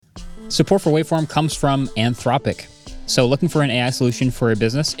Support for Waveform comes from Anthropic. So looking for an AI solution for your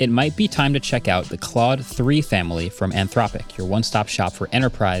business, it might be time to check out the Claude 3 family from Anthropic, your one-stop shop for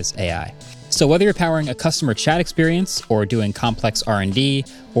enterprise AI. So whether you're powering a customer chat experience or doing complex R&D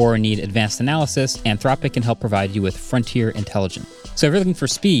or need advanced analysis, Anthropic can help provide you with frontier intelligence. So if you're looking for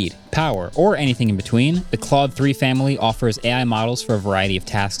speed, power, or anything in between, the Claude 3 family offers AI models for a variety of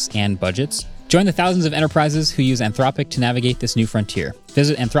tasks and budgets. Join the thousands of enterprises who use Anthropic to navigate this new frontier.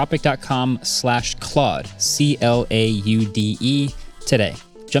 Visit anthropic.com/Claude, Claude, today.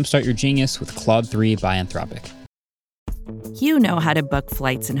 Jumpstart your genius with Claude 3 by Anthropic. You know how to book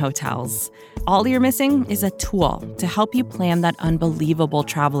flights and hotels. All you're missing is a tool to help you plan that unbelievable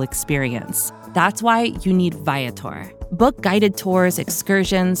travel experience. That's why you need Viator. Book guided tours,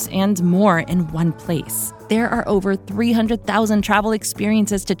 excursions, and more in one place. There are over 300,000 travel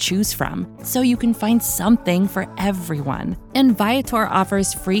experiences to choose from, so you can find something for everyone. And Viator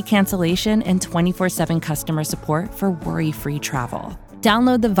offers free cancellation and 24/7 customer support for worry-free travel.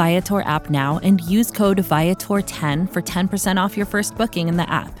 Download the Viator app now and use code Viator10 for 10% off your first booking in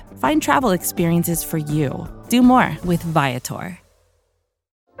the app. Find travel experiences for you. Do more with Viator.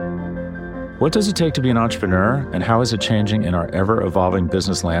 What does it take to be an entrepreneur, and how is it changing in our ever-evolving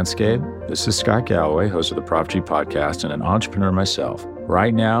business landscape? This is Scott Galloway, host of the Prop G podcast and an entrepreneur myself.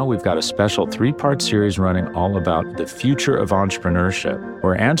 Right now, we've got a special 3-part series running all about the future of entrepreneurship.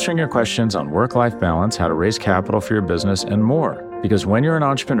 We're answering your questions on work-life balance, how to raise capital for your business, and more. Because when you're an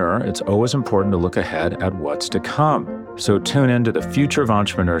entrepreneur, it's always important to look ahead at what's to come. So tune in to the Future of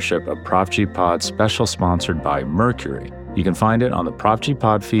Entrepreneurship, a Prop G pod special sponsored by Mercury. You can find it on the Prop G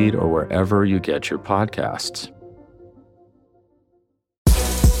pod feed or wherever you get your podcasts.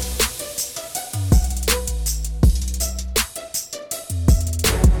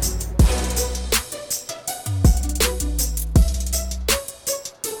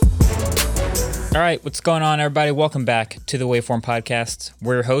 All right, what's going on, everybody? Welcome back to the Waveform Podcast.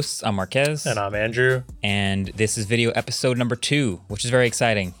 We're your hosts. I'm Marquez. And I'm Andrew. And this is video episode number 2, which is very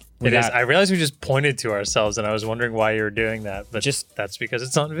exciting. It is. I realized we just pointed to ourselves, and I was wondering why you were doing that. But that's because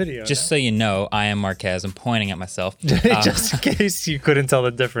it's on video. Just so you know, I am Marquez. I'm pointing at myself. Just in case you couldn't tell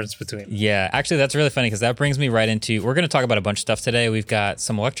the difference between. Yeah, actually, that's really funny because that brings me right into, we're going to talk about a bunch of stuff today. We've got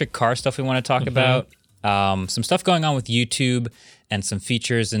some electric car stuff we want to talk about, some stuff going on with YouTube, and some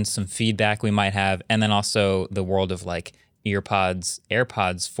features and some feedback we might have, and then also the world of like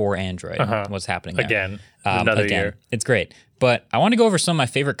AirPods for Android, what's happening there. Again, another year. It's great. But I want to go over some of my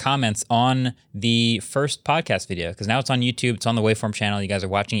favorite comments on the first podcast video, because now it's on YouTube. It's on the Waveform channel. You guys are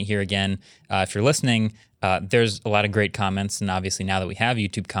watching it here again. If you're listening, there's a lot of great comments. And obviously now that we have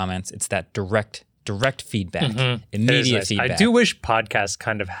YouTube comments, it's that direct feedback, immediate feedback. I do wish podcasts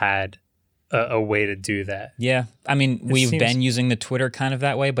kind of had a way to do that. Yeah. I mean, we've been using the Twitter kind of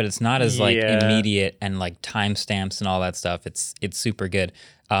that way, but it's not as like immediate and like timestamps and all that stuff. It's super good.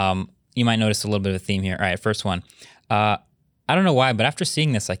 You might notice a little bit of a theme here. All right, first one. I don't know why, but after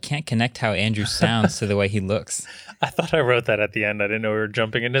seeing this, I can't connect how Andrew sounds to the way he looks. I thought I wrote that at the end. I didn't know we were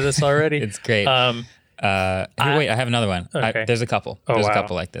jumping into this already. It's great. Wait, I have another one. Okay. There's a couple. There's a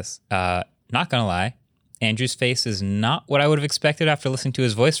couple like this. Not gonna lie, Andrew's face is not what I would have expected after listening to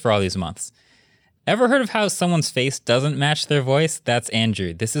his voice for all these months. Ever heard of how someone's face doesn't match their voice? That's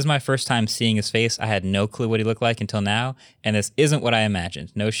Andrew. This is my first time seeing his face. I had no clue what he looked like until now, and this isn't what I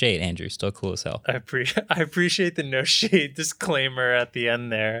imagined. No shade, Andrew. Still cool as hell. I appreciate the no shade disclaimer at the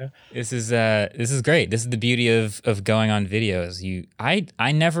end there. This is great. This is the beauty of going on videos.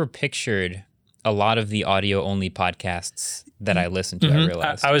 I never pictured a lot of the audio only podcasts that I listen to. I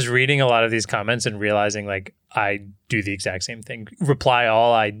realized I was reading a lot of these comments and realizing like I do the exact same thing. Reply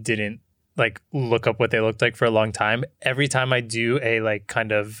all. I didn't like look up what they looked like for a long time. Every time I do a like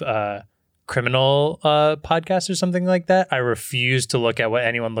kind of criminal podcast or something like that, I refuse to look at what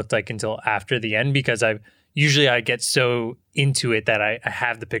anyone looked like until after the end, because I get so into it that I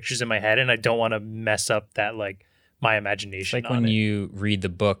have the pictures in my head and I don't want to mess up that like my imagination. Like when you read the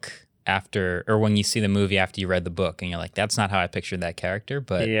book after, or when you see the movie after you read the book and you're like, that's not how I pictured that character,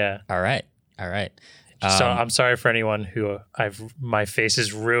 but yeah. All right. So I'm sorry for anyone who my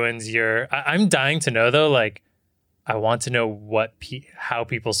faces ruins your. I'm dying to know though. Like, I want to know how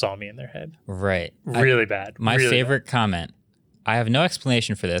people saw me in their head. Right. Really bad. My favorite comment. I have no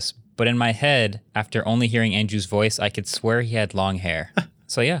explanation for this, but in my head, after only hearing Andrew's voice, I could swear he had long hair.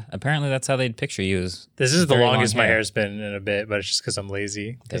 So yeah, apparently that's how they'd picture you. This is the longest my hair's been in a bit, but it's just because I'm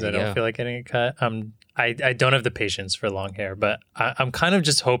lazy, because I don't feel like getting it cut. I don't have the patience for long hair, but I'm kind of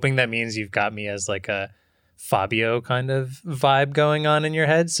just hoping that means you've got me as like a Fabio kind of vibe going on in your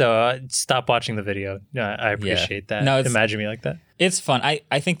head. So stop watching the video. I appreciate that. No, imagine me like that. It's fun.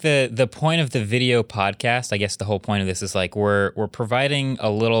 I think the point of the video podcast, I guess the whole point of this is like we're providing a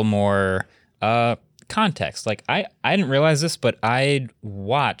little more context. Like I didn't realize this, but I'd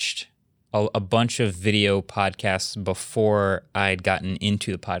watched a bunch of video podcasts before I'd gotten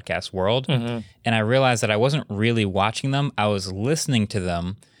into the podcast world. Mm-hmm. And I realized that I wasn't really watching them. I was listening to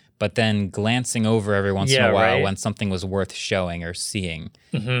them, but then glancing over every once in a while when something was worth showing or seeing.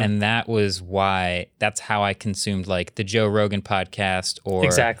 Mm-hmm. And that's how I consumed like the Joe Rogan podcast or the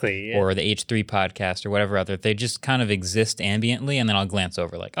H3 podcast or whatever other. They just kind of exist ambiently, and then I'll glance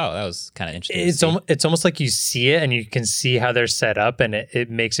over like, oh, that was kind of interesting. It's almost like you see it and you can see how they're set up, and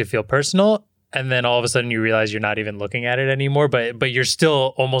it makes it feel personal. And then all of a sudden you realize you're not even looking at it anymore, but you're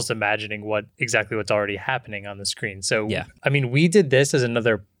still almost imagining what's already happening on the screen. So, I mean, we did this as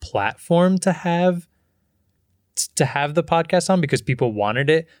another platform to have the podcast on because people wanted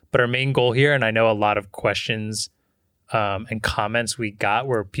it. But our main goal here, and I know a lot of questions and comments we got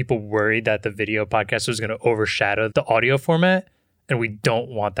were people worried that the video podcast was going to overshadow the audio format. And we don't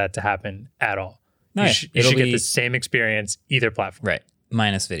want that to happen at all. No, you should get the same experience, either platform. Right.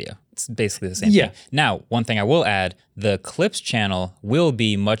 Minus video. It's basically the same thing. Now, one thing I will add, the Clips channel will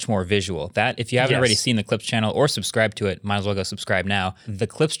be much more visual. That, if you haven't already seen the Clips channel or subscribed to it, might as well go subscribe now. The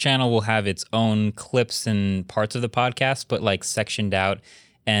Clips channel will have its own clips and parts of the podcast, but like sectioned out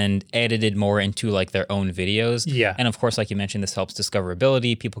and edited more into like their own videos. Yeah. And of course, like you mentioned, this helps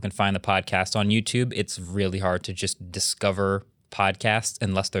discoverability. People can find the podcast on YouTube. It's really hard to just discover podcasts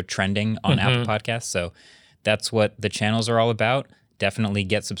unless they're trending on Apple Podcasts. So that's what the channels are all about. Definitely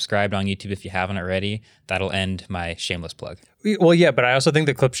get subscribed on YouTube if you haven't already. That'll end my shameless plug. Well, yeah, but I also think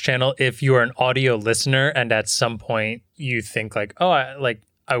the Clips channel, if you are an audio listener and at some point you think like, oh,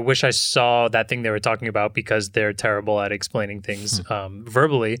 I wish I saw that thing they were talking about because they're terrible at explaining things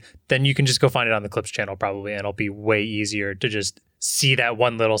verbally, then you can just go find it on the Clips channel probably, and it'll be way easier to just see that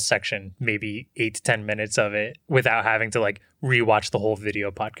one little section, maybe 8 to 10 minutes of it without having to like rewatch the whole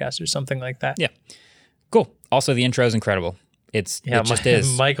video podcast or something like that. Yeah. Cool. Also, the intro is incredible. It just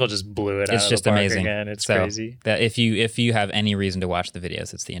is. Michael just blew it out. It's just amazing. Again. It's crazy. That if you have any reason to watch the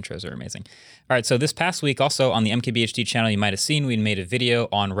videos, the intros are amazing. All right, so this past week also on the MKBHD channel, you might have seen we made a video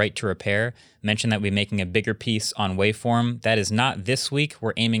on Right to Repair. Mentioned that we're making a bigger piece on Waveform. That is not this week.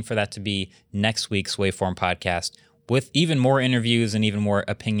 We're aiming for that to be next week's Waveform podcast with even more interviews and even more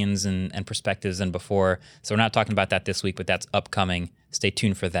opinions and perspectives than before. So we're not talking about that this week, but that's upcoming. Stay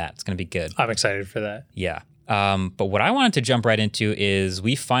tuned for that. It's going to be good. I'm excited for that. Yeah. But what I wanted to jump right into is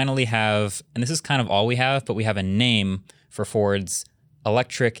we finally have, and this is kind of all we have, but we have a name for Ford's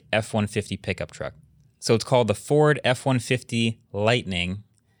electric F-150 pickup truck. So it's called the Ford F-150 Lightning.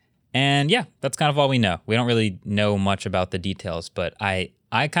 And yeah, that's kind of all we know. We don't really know much about the details, but I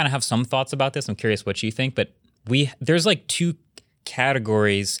kind of have some thoughts about this. I'm curious what you think, but there's like two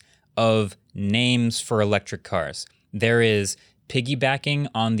categories of names for electric cars. There is piggybacking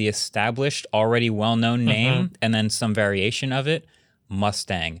on the established, already well-known name, and then some variation of it.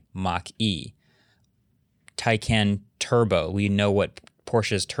 Mustang, Mach-E. Taycan Turbo. We know what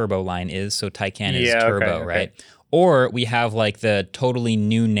Porsche's turbo line is, so Taycan is Turbo, right? Or we have like the totally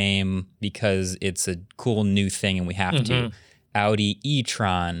new name because it's a cool new thing and we have to. Audi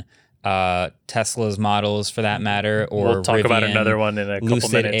e-tron, Tesla's models for that matter, or we'll talk Rivian, about another one in a couple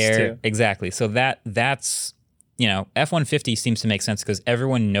Lucid minutes Air. too. Exactly. So that's F-150 seems to make sense because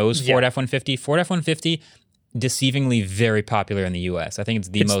everyone knows Ford F-150. Ford F-150, deceivingly very popular in the U.S. I think it's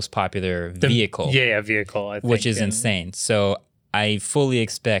the most popular vehicle. Vehicle, I think. Which is insane. So I fully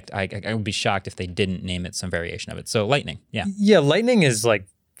expect, I would be shocked if they didn't name it some variation of it. So Lightning, yeah. Yeah, Lightning is like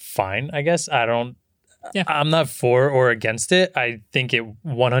fine, I guess. I'm not for or against it. I think it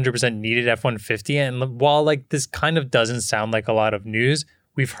 100% needed F-150. And while like this kind of doesn't sound like a lot of news,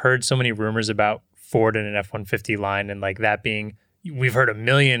 we've heard so many rumors about Ford and an F-150 line, and like that being, we've heard a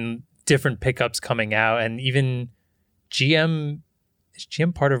million different pickups coming out, and even GM, is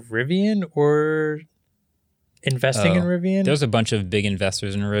GM part of Rivian or investing in Rivian? There's a bunch of big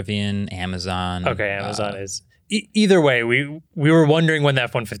investors in Rivian, Amazon. Okay, Amazon is. Either way, we were wondering when the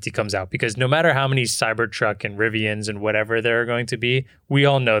F-150 comes out, because no matter how many Cybertruck and Rivians and whatever there are going to be, we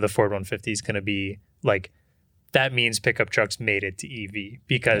all know the Ford 150 is going to be like, that means pickup trucks made it to EV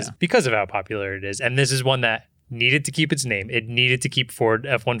because of how popular it is. And this is one that needed to keep its name. It needed to keep Ford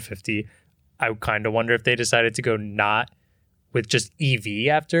F-150. I kind of wonder if they decided to go not with just EV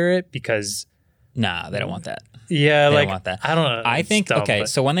after it because... Nah, they don't want that. Yeah, they like, don't want that. I don't know. I think,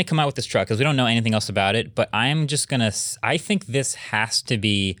 so when they come out with this truck, because we don't know anything else about it, but I think this has to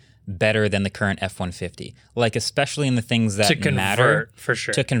be better than the current F-150. Like, especially in the things that to convert, matter. For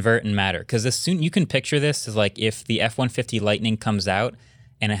sure. To convert and matter. Because as soon, you can picture this as like if the F-150 Lightning comes out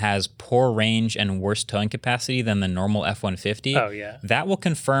and it has poor range and worse towing capacity than the normal F-150, oh, yeah. that will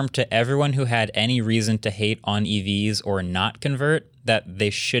confirm to everyone who had any reason to hate on EVs or not convert that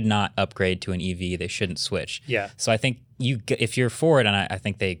they should not upgrade to an EV. They shouldn't switch. Yeah. So I think if you're for it, and I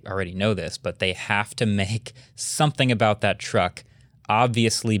think they already know this, but they have to make something about that truck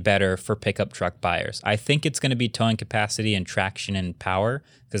obviously better for pickup truck buyers. I think it's going to be towing capacity and traction and power,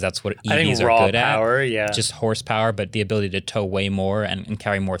 because that's what EVs are good power, at. Yeah. Just horsepower, but the ability to tow way more and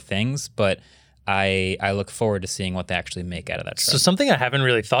carry more things. But I look forward to seeing what they actually make out of that truck. So something I haven't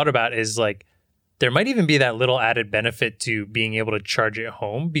really thought about is like, there might even be that little added benefit to being able to charge at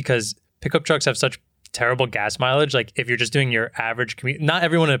home, because pickup trucks have such terrible gas mileage. Like if you're just doing your average commute, not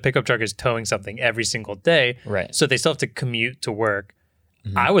everyone in a pickup truck is towing something every single day. Right. So they still have to commute to work.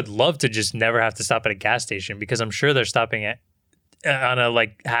 Mm-hmm. I would love to just never have to stop at a gas station, because I'm sure they're stopping at on a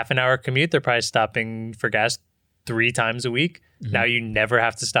like half an hour commute. They're probably stopping for gas 3 times a week. Mm-hmm. Now you never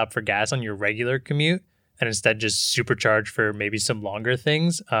have to stop for gas on your regular commute, and instead just supercharge for maybe some longer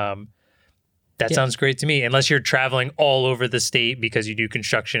things. That sounds great to me. Unless you're traveling all over the state because you do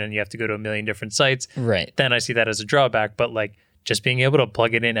construction and you have to go to a million different sites. Right. Then I see that as a drawback. But like just being able to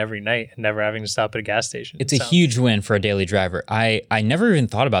plug it in every night and never having to stop at a gas station. It's a huge win for a daily driver. I never even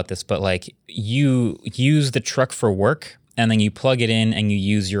thought about this, but like you use the truck for work and then you plug it in and you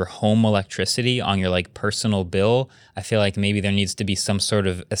use your home electricity on your like personal bill. I feel like maybe there needs to be some sort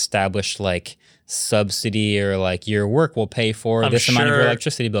of established like subsidy, or like your work will pay for this amount of your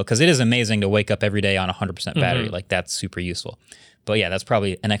electricity bill, because it is amazing to wake up every day on 100% battery. Like that's super useful. But yeah, that's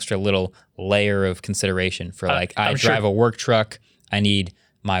probably an extra little layer of consideration for like I drive a work truck. I need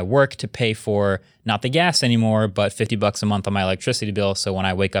my work to pay for not the gas anymore, but $50 a month on my electricity bill. So when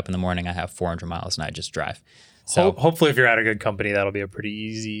I wake up in the morning, I have 400 miles and I just drive. So hopefully if you're at a good company, that'll be a pretty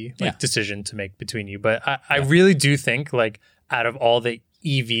easy decision to make between you. But I really do think like out of all the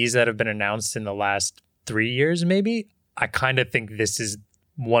EVs that have been announced in the last 3 years, maybe, I kind of think this is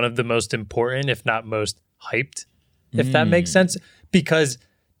one of the most important, if not most hyped, if that makes sense. Because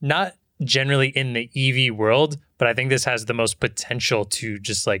not generally in the EV world, but I think this has the most potential to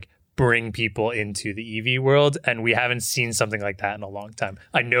just like bring people into the EV world. And we haven't seen something like that in a long time.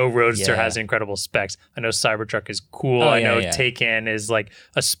 I know Roadster has incredible specs. I know Cybertruck is cool. I know Taycan is like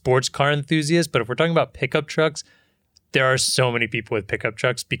a sports car enthusiast. But if we're talking about pickup trucks, there are so many people with pickup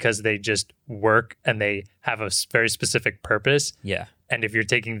trucks because they just work and they have a very specific purpose. Yeah. And if you're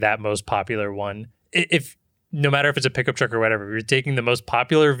taking that most popular one, if no matter if it's a pickup truck or whatever, if you're taking the most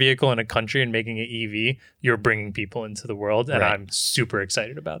popular vehicle in a country and making it EV, you're bringing people into the world. And I'm super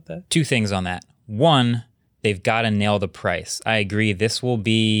excited about that. 2 things on that. One, they've got to nail the price. I agree. This will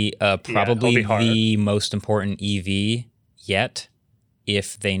be probably the most important EV yet,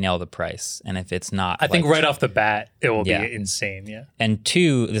 if they nail the price. And if it's not, I think right off the bat, it will be insane. Yeah. And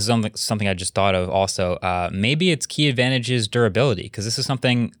 2, this is something I just thought of also. Maybe its key advantage is durability, because this is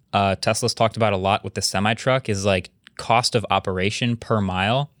something Tesla's talked about a lot with the semi-truck, is like cost of operation per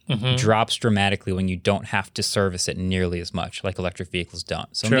mile drops dramatically when you don't have to service it nearly as much like electric vehicles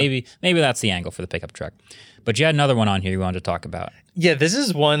don't. So maybe that's the angle for the pickup truck. But you had another one on here you wanted to talk about. Yeah, this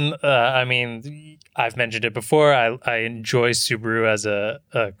is one, I mean, I've mentioned it before. I enjoy Subaru as a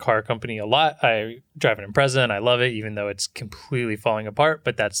car company a lot. I drive an Impreza and I love it, even though it's completely falling apart.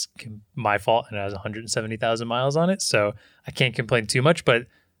 But that's my fault, and it has 170,000 miles on it. So I can't complain too much. But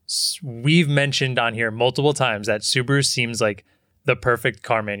we've mentioned on here multiple times that Subaru seems like the perfect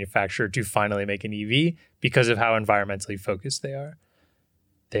car manufacturer to finally make an EV because of how environmentally focused they are.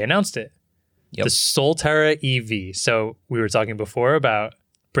 They announced it. Yep. The Solterra EV. So we were talking before about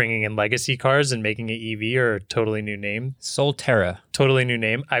bringing in legacy cars and making it EV, or a totally new name. Solterra. Totally new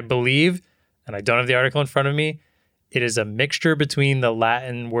name. I believe, and I don't have the article in front of me, it is a mixture between the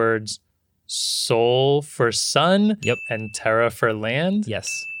Latin words sol for sun and terra for land. Yes.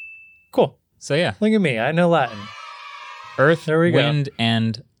 Cool. So yeah. Look at me. I know Latin. Earth, wind,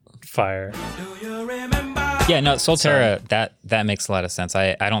 and fire. Yeah, no, Solterra, that makes a lot of sense.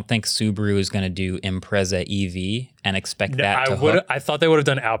 I don't think Subaru is going to do Impreza EV and expect that to hook. I thought they would have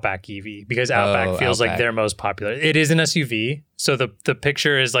done Outback EV, because Outback feels like their most popular. It is an SUV, so the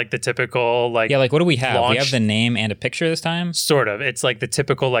picture is like the typical like what do we have? We have the name and a picture this time? Sort of. It's like the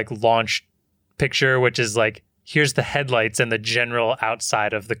typical like launch picture, which is like, here's the headlights and the general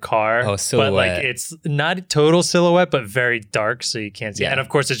outside of the car. Oh, silhouette. But like it's not total silhouette, but very dark, so you can't see. And of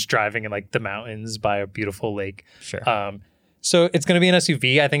course, it's driving in like the mountains by a beautiful lake. Sure. So it's going to be an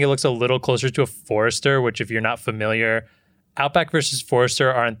SUV. I think it looks a little closer to a Forester, which if you're not familiar, Outback versus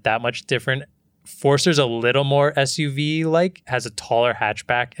Forester aren't that much different. Forester's a little more SUV-like, has a taller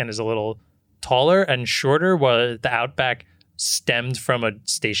hatchback and is a little taller and shorter, while the Outback stemmed from a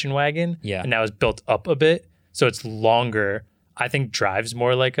station wagon and now is built up a bit. So it's longer. I think drives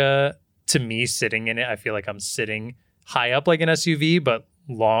more like to me, sitting in it, I feel like I'm sitting high up like an SUV, but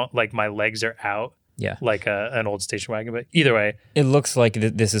long, like my legs are out. Yeah. Like an old station wagon. But either way, it looks like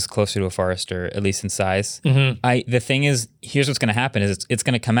this is closer to a Forester, at least in size. The thing is, here's what's going to happen is it's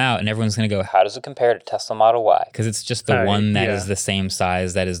going to come out and everyone's going to go, how does it compare to Tesla Model Y? Because it's just the one that is the same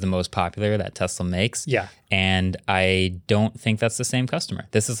size that is the most popular that Tesla makes. Yeah. And I don't think that's the same customer.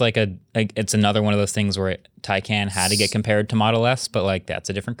 This is like it's another one of those things where Taycan had to get compared to Model S, but like that's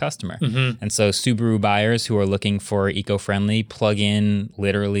a different customer. And so Subaru buyers who are looking for eco-friendly, plug in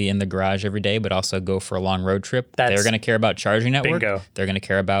literally in the garage every day, but also go for a long road trip, they're going to care about charging network. Bingo. They're going to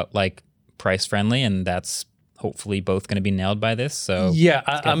care about like price friendly, and that's hopefully both going to be nailed by this. So yeah,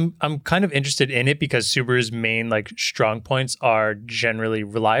 I'm kind of interested in it because Subaru's main like strong points are generally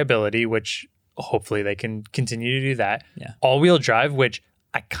reliability, which hopefully they can continue to do that. Yeah. All-wheel drive, which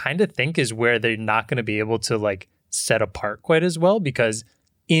I kind of think is where they're not going to be able to like set apart quite as well, because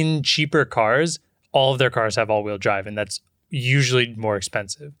in cheaper cars, all of their cars have all-wheel drive, and that's usually more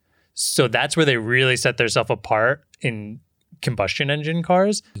expensive. So that's where they really set themselves apart in combustion engine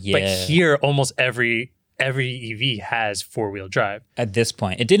cars. Yeah. But here, almost every EV has four-wheel drive. At this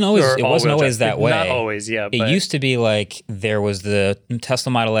point, it wasn't always that way. Not always, yeah. It used to be like there was the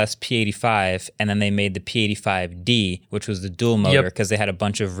Tesla Model S P85, and then they made the P85D, which was the dual motor because they had a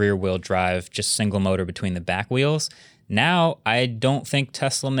bunch of rear-wheel drive, just single motor between the back wheels. Now, I don't think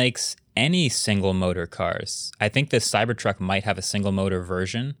Tesla makes any single motor cars. I think the Cybertruck might have a single motor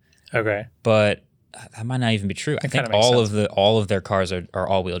version. Okay. But that might not even be true. I think all of their cars are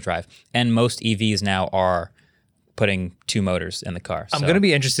all-wheel drive, and most EVs now are putting two motors in the car. I'm going to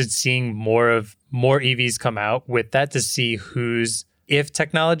be interested seeing more EVs come out with that to see if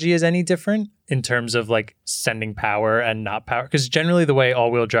technology is any different in terms of like sending power and not power. Because generally the way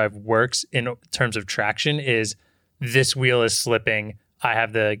all-wheel drive works in terms of traction is this wheel is slipping. I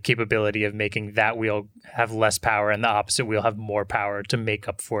have the capability of making that wheel have less power and the opposite wheel have more power to make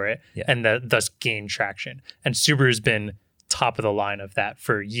up for it and thus gain traction. And Subaru's been top of the line of that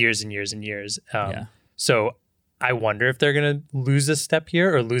for years and years and years. So I wonder if they're going to lose a step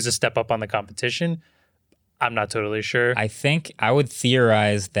here or lose a step up on the competition. I'm not totally sure. I think I would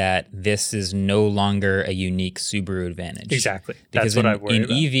theorize that this is no longer a unique Subaru advantage. Exactly. Because That's what I worry about.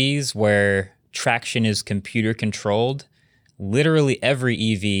 In EVs where traction is computer controlled, literally every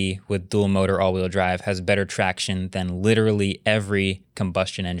EV with dual motor all-wheel drive has better traction than literally every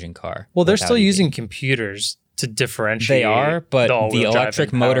combustion engine car. Well, they're still using computers to differentiate. They are, but the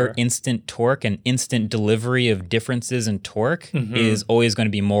electric motor power. instant torque and instant delivery of differences in torque is always going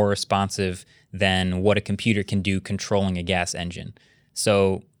to be more responsive than what a computer can do controlling a gas engine.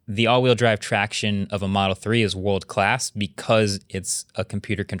 So the all-wheel drive traction of a Model 3 is world-class because it's a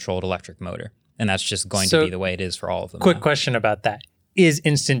computer-controlled electric motor. And that's just going to be the way it is for all of them. Quick question about that. Is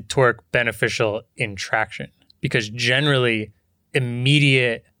instant torque beneficial in traction? Because generally,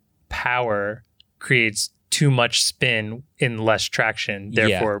 immediate power creates too much spin in less traction,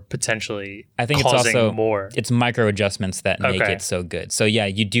 therefore potentially I think causing it's also more. It's micro adjustments that make it so good. So yeah,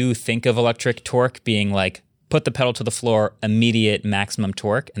 you do think of electric torque being like put the pedal to the floor, immediate maximum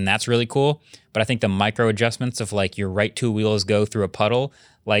torque, and that's really cool. But I think the micro adjustments of like your right two wheels go through a puddle,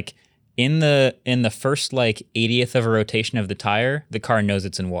 like in the first like 80th of a rotation of the tire, the car knows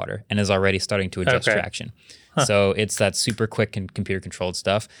it's in water and is already starting to adjust traction. So it's that super quick and computer controlled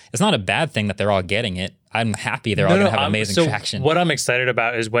stuff. It's not a bad thing that they're all getting it. I'm happy they're all going to have amazing traction. What I'm excited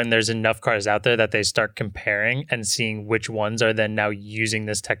about is when there's enough cars out there that they start comparing and seeing which ones are then now using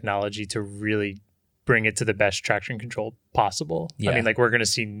this technology to really bring it to the best traction control possible. I mean, like we're going to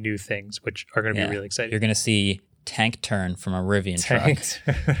see new things, which are going to be really exciting. You're going to see tank turn from a Rivian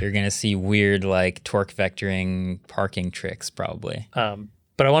truck. You're going to see weird like torque vectoring parking tricks probably.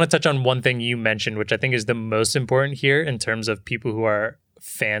 But I want to touch on one thing you mentioned, which I think is the most important here in terms of people who are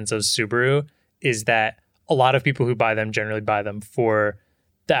fans of Subaru, is that a lot of people who buy them generally buy them for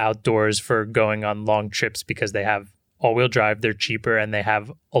the outdoors, for going on long trips because they have all-wheel drive, they're cheaper, and they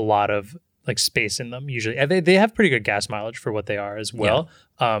have a lot of like space in them usually. And they have pretty good gas mileage for what they are as well.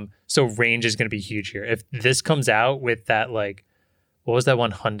 So range is going to be huge here. If this comes out with that, like, what was that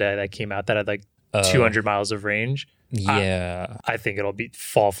one Hyundai that came out that had like 200 miles of range? I think it'll be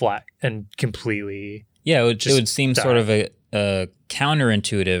fall flat and completely. Yeah, it would seem sort of a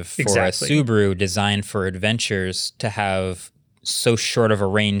counterintuitive for a Subaru designed for adventures to have so short of a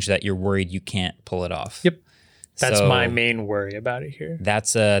range that you're worried you can't pull it off. Yep. That's my main worry about it here.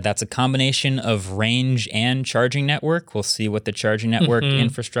 That's a combination of range and charging network. We'll see what the charging network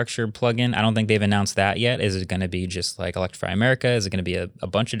infrastructure plugin. I don't think they've announced that yet. Is it going to be just like Electrify America? Is it going to be a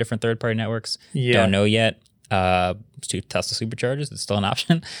bunch of different third-party networks? Don't know yet. To Tesla superchargers, it's still an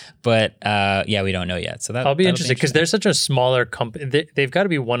option, but we don't know yet. So I'll be interested because they're such a smaller company. They've got to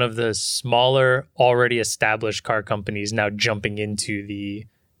be one of the smaller, already established car companies now jumping into the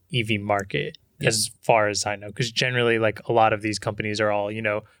EV market, as far as I know. Because generally, like a lot of these companies are all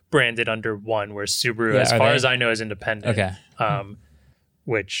branded under one, where Subaru, as far as I know, is independent. Okay.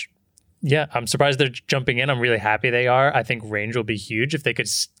 Which. Yeah, I'm surprised they're jumping in. I'm really happy they are. I think range will be huge if they could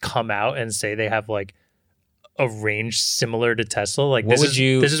come out and say they have like a range similar to Tesla. Like this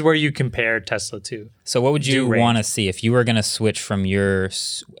is where you compare Tesla to. So what would you want to see if you were going to switch from your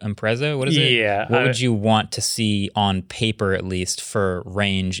Impreza? What is it? Yeah. What would you want to see on paper, at least, for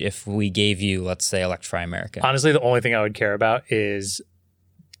range if we gave you, let's say, Electrify America? Honestly, the only thing I would care about is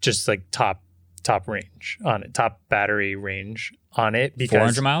just like top range on it, top battery range on it. Because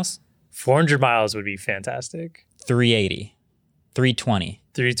 400 miles? 400 miles would be fantastic. 380, 320.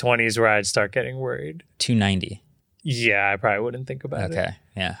 320 is where I'd start getting worried. 290. Yeah, I probably wouldn't think about it. Okay,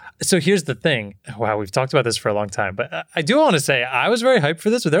 yeah. So here's the thing. Wow, we've talked about this for a long time, but I do want to say I was very hyped for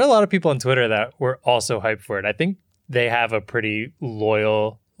this, but there are a lot of people on Twitter that were also hyped for it. I think they have a pretty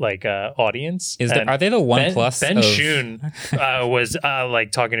loyal audience. Are they the OnePlus? Ben Schoon was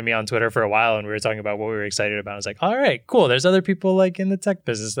like talking to me on Twitter for a while, and we were talking about what we were excited about. I was like, all right, cool. There's other people like in the tech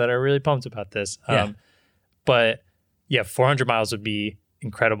business that are really pumped about this. But yeah, 400 miles would be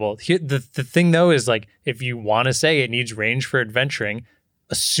incredible. The thing though is like, if you want to say it needs range for adventuring,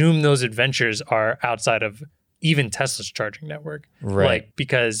 assume those adventures are outside of even Tesla's charging network. Right. Like,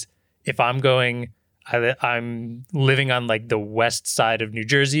 because if I'm living on like the west side of New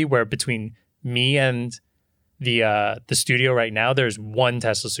Jersey, where between me and the studio right now, there's one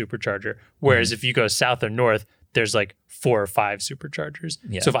Tesla supercharger. Whereas if you go south or north, there's like 4 or 5 superchargers.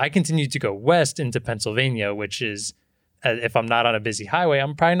 Yeah. So if I continue to go west into Pennsylvania, which is, if I'm not on a busy highway,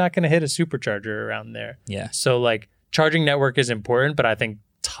 I'm probably not going to hit a supercharger around there. Yeah. So like charging network is important, but I think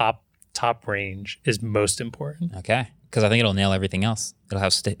top range is most important. Okay. Because I think it'll nail everything else. It'll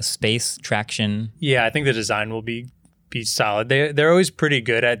have space, traction. Yeah, I think the design will be solid. They're always pretty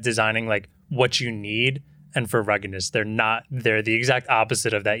good at designing like what you need, and for ruggedness, they're the exact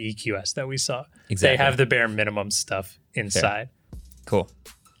opposite of that EQS that we saw. Exactly. They have the bare minimum stuff inside. Fair. Cool.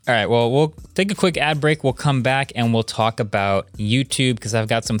 All right, well, we'll take a quick ad break. We'll come back and we'll talk about YouTube because I've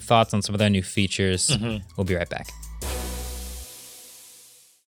got some thoughts on some of their new features. We'll be right back.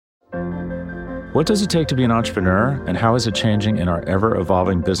 What does it take to be an entrepreneur, and how is it changing in our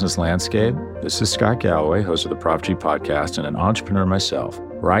ever-evolving business landscape? This is Scott Galloway, host of the Prop G podcast and an entrepreneur myself.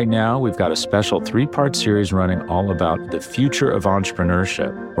 Right now, we've got a special 3-part series running all about the future of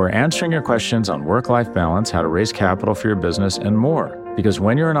entrepreneurship. We're answering your questions on work-life balance, how to raise capital for your business, and more. Because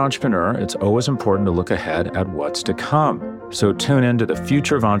when you're an entrepreneur, it's always important to look ahead at what's to come. So tune in to the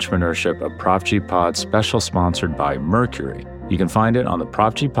Future of Entrepreneurship, a Prop G pod special sponsored by Mercury. You can find it on the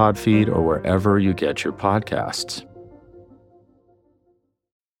Prop G Pod feed or wherever you get your podcasts.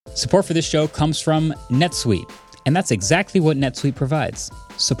 Support for this show comes from NetSuite, and that's exactly what NetSuite provides,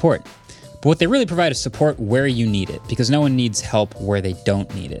 support. But what they really provide is support where you need it, because no one needs help where they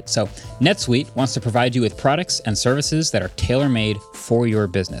don't need it. So NetSuite wants to provide you with products and services that are tailor-made for your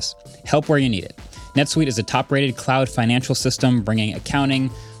business. Help where you need it. NetSuite is a top-rated cloud financial system bringing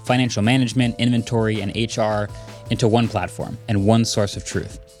accounting, financial management, inventory, and HR into one platform and one source of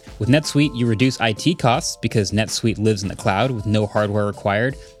truth. With NetSuite, you reduce IT costs because NetSuite lives in the cloud with no hardware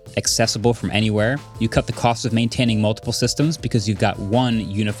required, accessible from anywhere. You cut the cost of maintaining multiple systems because you've got one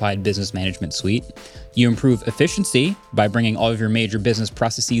unified business management suite. You improve efficiency by bringing all of your major business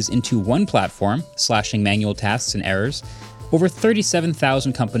processes into one platform, slashing manual tasks and errors. Over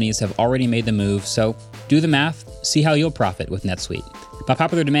 37,000 companies have already made the move, so do the math, see how you'll profit with NetSuite. By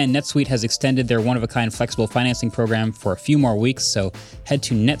popular demand, NetSuite has extended their one-of-a-kind flexible financing program for a few more weeks, so head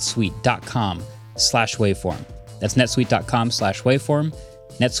to netsuite.com/waveform. That's netsuite.com/waveform,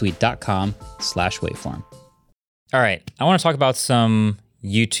 netsuite.com/waveform. All right, I want to talk about some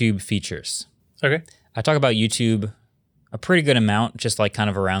YouTube features. Okay. I talk about YouTube a pretty good amount, just like kind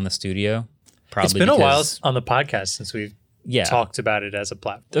of around the studio. Probably it's been a while on the podcast since we've talked about it as a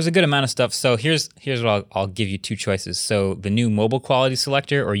platform. There's a good amount of stuff. So here's what I'll give you 2 choices. So the new mobile quality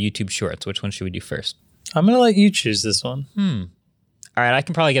selector or YouTube Shorts. Which one should we do first? I'm going to let you choose this one. All right, I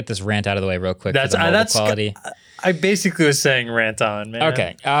can probably get this rant out of the way real quick for the mobile quality. I basically was saying rant on, man.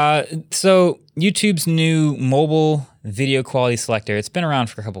 Okay, so YouTube's new mobile video quality selector, it's been around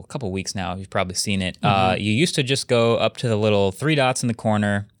for a couple weeks now. You've probably seen it. You used to just go up to the little 3 dots in the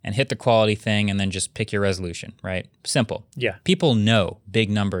corner and hit the quality thing and then just pick your resolution, right? Simple. Yeah. People know big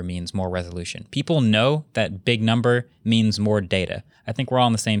number means more resolution. People know that big number means more data. I think we're all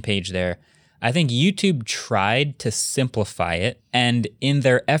on the same page there. I think YouTube tried to simplify it, and in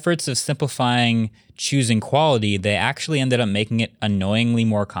their efforts of simplifying choosing quality, they actually ended up making it annoyingly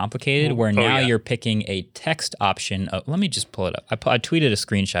more complicated, where now you're picking a text option. Let me just pull it up. I tweeted a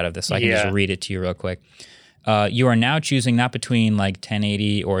screenshot of this, so I can just read it to you real quick. You are now choosing not between like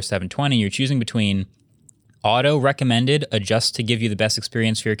 1080 or 720, you're choosing between auto recommended, adjust to give you the best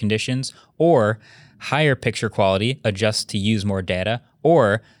experience for your conditions, or higher picture quality, adjust to use more data,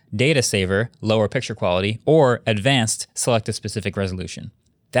 or data saver, lower picture quality, or advanced, select a specific resolution.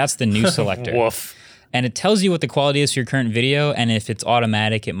 That's the new selector. Woof. And it tells you what the quality is for your current video, and if it's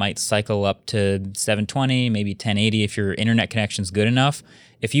automatic, it might cycle up to 720, maybe 1080 if your internet connection's good enough.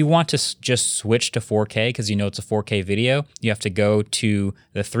 If you want to just switch to 4K because you know it's a 4K video, you have to go to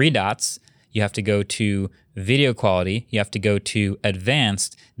the 3 dots, you have to go to video quality, you have to go to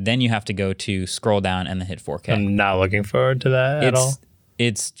advanced, then you have to go to scroll down and then hit 4K. I'm not looking forward to that at all.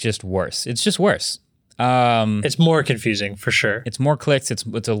 It's just worse. It's just worse. It's more confusing for sure. It's more clicks. It's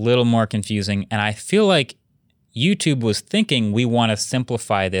a little more confusing. And I feel like YouTube was thinking we want to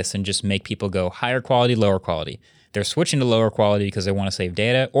simplify this and just make people go higher quality, lower quality. They're switching to lower quality because they want to save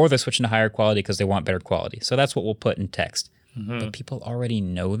data, or they're switching to higher quality because they want better quality. So that's what we'll put in text. But people already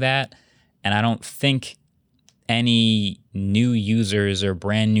know that. And I don't think any new users or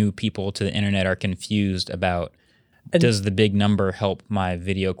brand new people to the internet are confused about, does the big number help my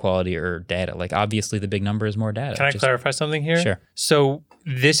video quality or data? Like, obviously, the big number is more data. Can I clarify something here? Sure. So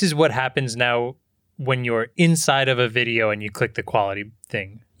this is what happens now when you're inside of a video and you click the quality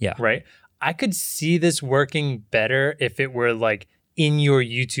thing. Yeah. Right? I could see this working better if it were like in your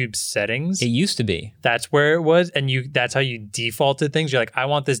YouTube settings. It used to be. That's where it was. And that's how you defaulted things. You're like, I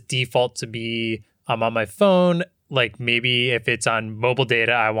want this default to be, I'm on my phone. Like maybe if it's on mobile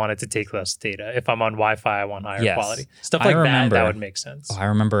data, I want it to take less data. If I'm on Wi-Fi, I want higher quality. Stuff like that would make sense. I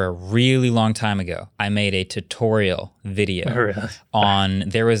remember a really long time ago, I made a tutorial video on,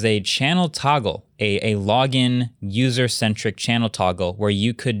 there was a channel toggle, a login user-centric channel toggle where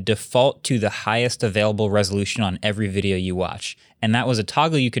you could default to the highest available resolution on every video you watch. And that was a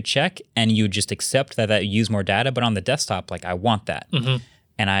toggle you could check and you would just accept that would use more data. But on the desktop, like I want that.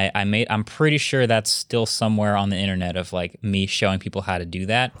 And I'm pretty sure that's still somewhere on the internet of like me showing people how to do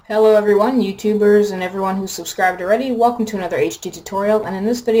that. Hello everyone, YouTubers and everyone who's subscribed already. Welcome to another HD tutorial, and in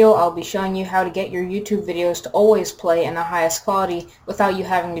this video I'll be showing you how to get your YouTube videos to always play in the highest quality without you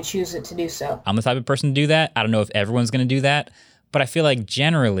having to choose it to do so. I'm the type of person to do that. I don't know if everyone's going to do that, but I feel like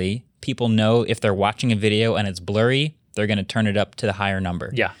generally people know if they're watching a video and it's blurry, they're going to turn it up to the higher number.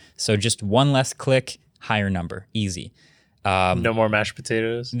 Yeah. So just one less click, higher number, easy. No more mashed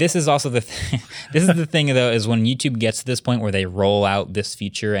potatoes. This is also the this is the thing though, is when YouTube gets to this point where they roll out this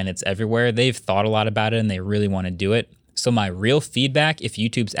feature and it's everywhere, they've thought a lot about it and they really want to do it. So my real feedback, if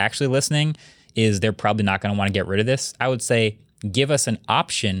YouTube's actually listening, is they're probably not going to want to get rid of this. I would say give us an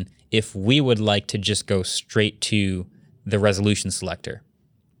option if we would like to just go straight to the resolution selector.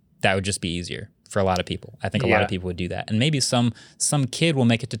 That would just be easier for a lot of people. I think a lot of people would do that. And maybe some kid will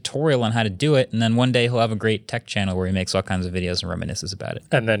make a tutorial on how to do it, and then one day he'll have a great tech channel where he makes all kinds of videos and reminisces about it.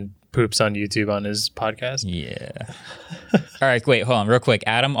 And then poops on YouTube on his podcast. Yeah. All right, wait, hold on real quick.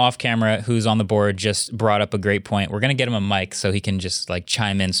 Adam off camera, who's on the board, just brought up a great point. We're going to get him a mic so he can just like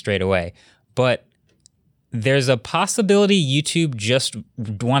chime in straight away. But there's a possibility YouTube just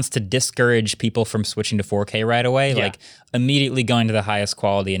wants to discourage people from switching to 4K right away, like immediately going to the highest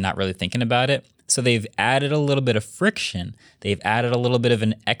quality and not really thinking about it. So they've added a little bit of friction. They've added a little bit of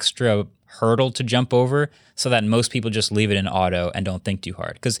an extra hurdle to jump over so that most people just leave it in auto and don't think too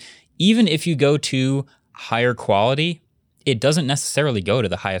hard. Because even if you go to higher quality, it doesn't necessarily go to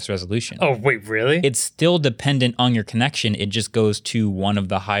the highest resolution. Oh, wait, really? It's still dependent on your connection. It just goes to one of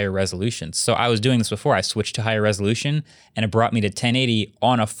the higher resolutions. So I was doing this before. I switched to higher resolution, and it brought me to 1080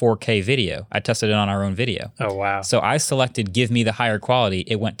 on a 4K video. I tested it on our own video. Oh, wow. So I selected give me the higher quality.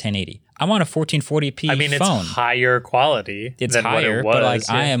 It went 1080. I'm on a 1440p phone. I mean, it's higher quality than higher, what it was. But like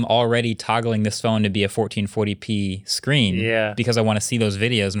I am already toggling this phone to be a 1440p screen because I want to see those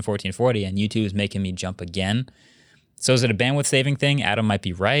videos in 1440, and YouTube is making me jump again. So is it a bandwidth saving thing? Adam might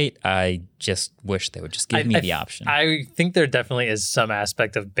be right. I just wish they would just give me the option. I think there definitely is some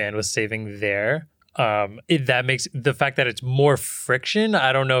aspect of bandwidth saving there. That makes the fact that it's more friction.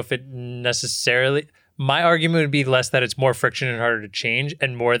 I don't know if it necessarily. My argument would be less that it's more friction and harder to change,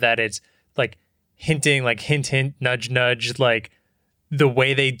 and more that it's like hinting, like hint, nudge, nudge, like the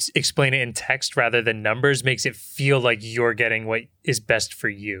way they explain it in text rather than numbers makes it feel like you're getting what is best for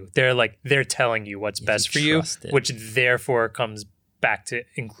you. They're telling you what's best for you, which therefore comes back to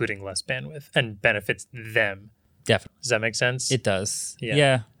including less bandwidth and benefits them. Definitely. Does that make sense? It does.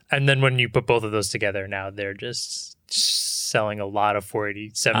 Yeah. And then when you put both of those together, now they're just selling a lot of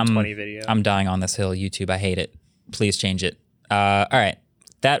 480, 720 video. I'm dying on this hill, YouTube. I hate it. Please change it. All right.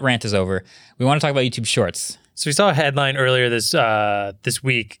 That rant is over. We want to talk about YouTube Shorts. So we saw a headline earlier this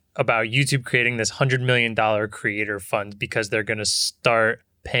week about YouTube creating this $100 million creator fund because they're going to start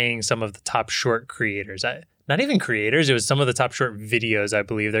paying some of the top short creators. Not even creators. It was some of the top short videos, I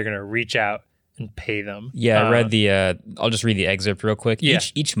believe. They're going to reach out and pay them. Yeah, I read I'll just read the excerpt real quick. Yeah.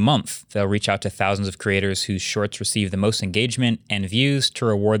 Each month, they'll reach out to thousands of creators whose shorts receive the most engagement and views to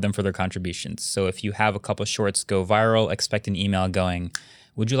reward them for their contributions. So if you have a couple shorts go viral, expect an email going,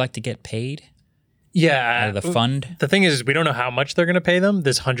 would you like to get paid? Yeah. Out of the fund? The thing is, we don't know how much they're going to pay them.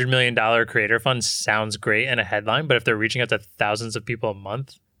 This $100 million creator fund sounds great in a headline, but if they're reaching out to thousands of people a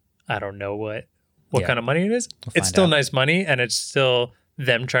month, I don't know what kind of money it is. It's still nice money, and it's still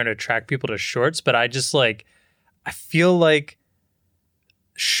them trying to attract people to shorts, but I feel like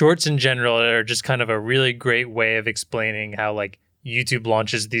shorts in general are just kind of a really great way of explaining how like YouTube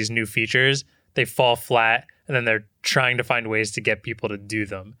launches these new features, they fall flat, and then they're trying to find ways to get people to do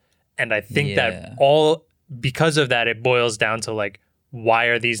them. And I think that because of that, it boils down to like, why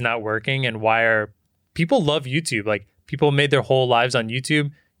are these not working, and why are people love YouTube? Like, people made their whole lives on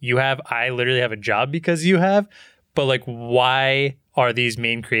YouTube. I literally have a job because you have, but like, why are these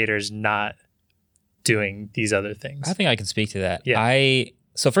main creators not doing these other things? I think I can speak to that. Yeah.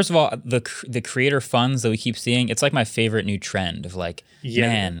 So first of all, the creator funds that we keep seeing, it's like my favorite new trend of like,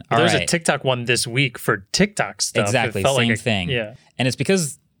 man, there's a TikTok one this week for TikTok stuff. Exactly, same thing. Yeah. And it's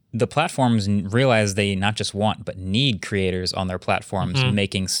because the platforms realize they not just want, but need creators on their platforms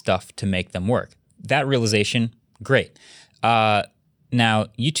making stuff to make them work. That realization, great. Now,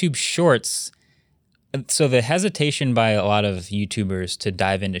 YouTube Shorts, so the hesitation by a lot of YouTubers to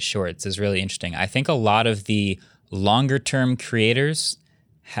dive into shorts is really interesting. I think a lot of the longer term creators,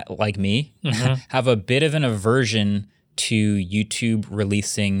 like me, have a bit of an aversion to YouTube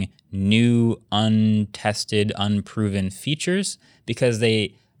releasing new, untested, unproven features because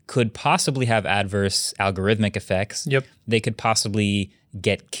they could possibly have adverse algorithmic effects. Yep. They could possibly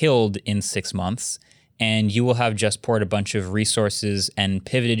get killed in 6 months. And you will have just poured a bunch of resources and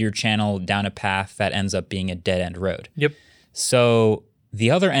pivoted your channel down a path that ends up being a dead-end road. Yep. So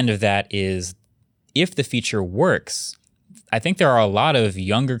the other end of that is, if the feature works, I think there are a lot of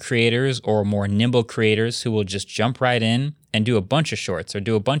younger creators or more nimble creators who will just jump right in and do a bunch of shorts or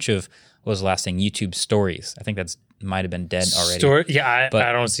do a bunch of, what was the last thing, YouTube stories. I think that's might have been dead already. I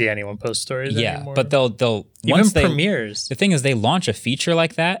don't see anyone post stories anymore. But they'll even premieres. The thing is, they launch a feature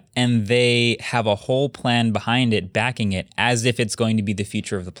like that and they have a whole plan behind it, backing it as if it's going to be the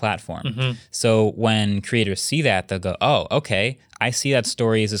future of the platform. So when creators see that, they'll go, oh, okay, I see that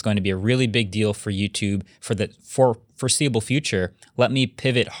stories is going to be a really big deal for YouTube for foreseeable future. Let me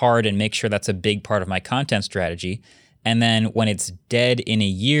pivot hard and make sure that's a big part of my content strategy. And then when it's dead in a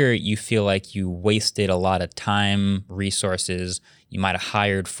year, you feel like you wasted a lot of time, resources. You might have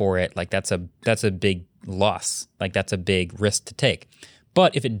hired for it. Like that's a big loss. Like that's a big risk to take.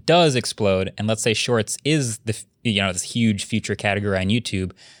 But if it does explode, and let's say Shorts is this huge future category on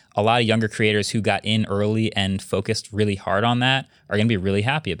YouTube, a lot of younger creators who got in early and focused really hard on that are going to be really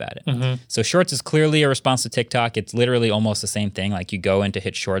happy about it. So Shorts is clearly a response to TikTok. It's literally almost the same thing. Like you go in to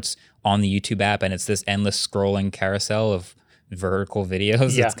hit Shorts on the YouTube app and it's this endless scrolling carousel of vertical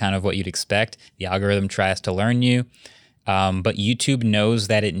videos. Yeah. It's kind of what you'd expect. The algorithm tries to learn you. But YouTube knows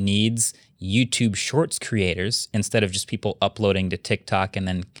that it needs YouTube Shorts creators instead of just people uploading to TikTok and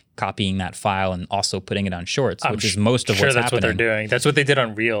then copying that file and also putting it on Shorts, which is most of what's happening. That's what they're doing. That's what they did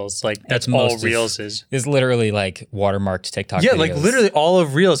on Reels. Like that's all Reels is. It's literally like watermarked TikTok videos. videos. Like literally all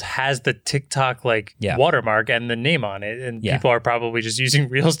of Reels has the TikTok watermark and the name on it. And people are probably just using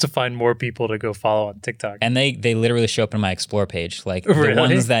Reels to find more people to go follow on TikTok. And they literally show up in my Explore page. Like really? The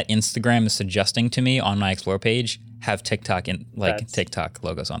ones that Instagram is suggesting to me on my Explore page have TikTok TikTok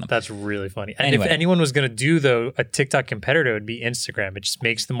logos on them. That's really funny. And anyway, if anyone was going to do though a TikTok competitor, it would be Instagram. It just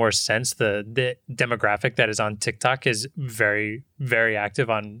makes the more sense. The demographic that is on TikTok is very, very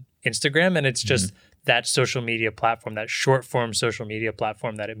active on Instagram, and it's just that social media platform, that short form social media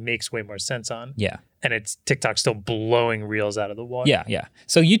platform that it makes way more sense on. Yeah. And it's TikTok still blowing Reels out of the water. Yeah.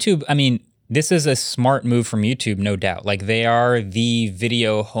 So YouTube, I mean, This is a smart move from YouTube, no doubt. Like, they are the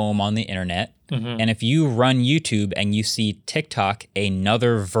video home on the internet. And if you run YouTube and you see TikTok,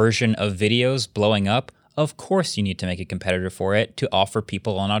 another version of videos blowing up, of course you need to make a competitor for it to offer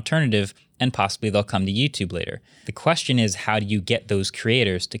people an alternative, and possibly they'll come to YouTube later. The question is, how do you get those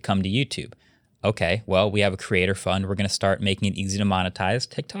creators to come to YouTube? Okay, well, we have a creator fund. We're going to start making it easy to monetize.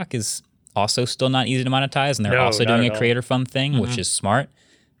 TikTok is also still not easy to monetize, and they're also doing a creator fund thing, which is smart.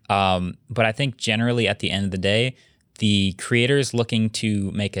 But I think generally at the end of the day, the creators looking to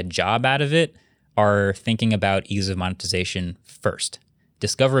make a job out of it are thinking about ease of monetization first.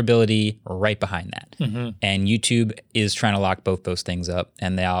 Discoverability right behind that. And YouTube is trying to lock both those things up.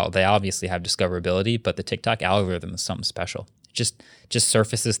 And they obviously have discoverability, but the TikTok algorithm is something special. Just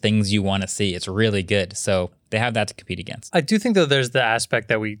surfaces things you want to see. It's really good. So they have that to compete against. I do think, though, there's the aspect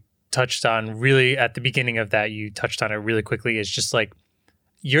that we touched on really at the beginning of that. You touched on it really quickly. It's just like,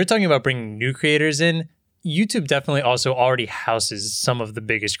 you're talking about bringing new creators in. YouTube definitely also already houses some of the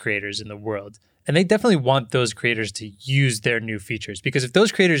biggest creators in the world. And they definitely want those creators to use their new features, because if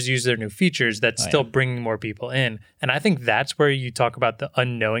those creators use their new features, that's still bringing more people in. And I think that's where you talk about the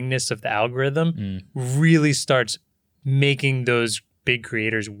unknowingness of the algorithm really starts making those big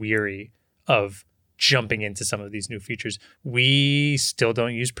creators weary of jumping into some of these new features. We still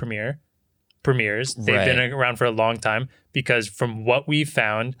don't use Premieres. They've been around for a long time, because from what we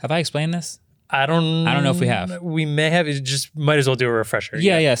found... Have I explained this? I don't know if we have. We may have. It just might as well do a refresher.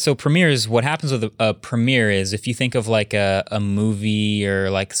 Yeah. So premieres, what happens with a premiere is, if you think of like a movie or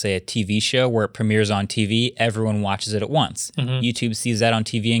like, say, a TV show where it premieres on TV, everyone watches it at once. YouTube sees that on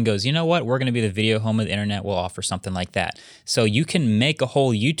TV and goes, you know what? We're going to be the video home of the internet. We'll offer something like that. So you can make a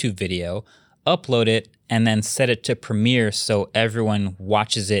whole YouTube video, upload it, and then set it to premiere so everyone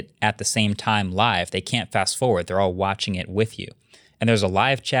watches it at the same time live. They can't fast forward. They're all watching it with you. And there's a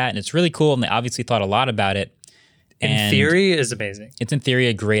live chat, and it's really cool, and they obviously thought a lot about it. In theory, is amazing. It's in theory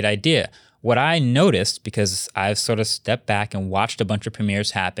a great idea. What I noticed, because I've sort of stepped back and watched a bunch of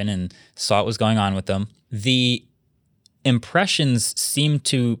premieres happen and saw what was going on with them, the impressions seem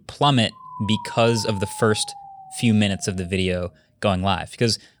to plummet because of the first few minutes of the video going live.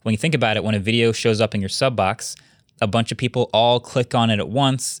 Because when you think about it, when a video shows up in your sub box, a bunch of people all click on it at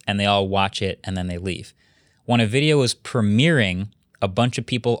once, and they all watch it, and then they leave. When a video is premiering, a bunch of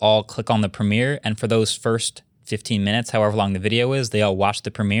people all click on the premiere, and for those first 15 minutes, however long the video is, they all watch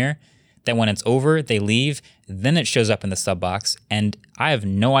the premiere. Then when it's over, they leave. Then it shows up in the sub box, and I have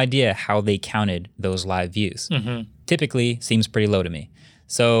no idea how they counted those live views. Typically, seems pretty low to me.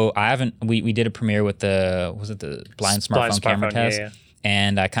 So I haven't. We did a premiere with the blind smartphone camera test,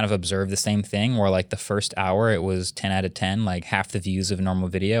 and I kind of observed the same thing, where like the first hour it was 10 out of 10, like half the views of a normal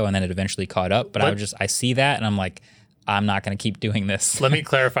video, and then it eventually caught up. But I see that, and I'm like, I'm not going to keep doing this. Let me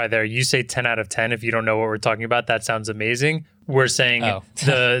clarify there. You say 10 out of 10. If you don't know what we're talking about, that sounds amazing. We're saying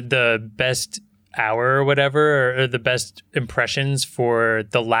the best hour or whatever, or the best impressions for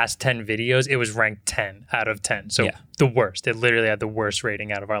the last 10 videos, it was ranked 10 out of 10. So the worst. It literally had the worst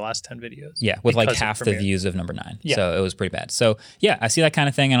rating out of our last 10 videos. Yeah, with like half the views of number 9. Yeah. So it was pretty bad. So yeah, I see that kind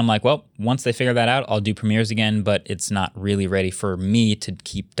of thing, and I'm like, well, once they figure that out, I'll do premieres again, but it's not really ready for me to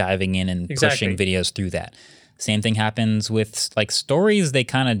keep diving in and pushing videos through that. Same thing happens with like stories. They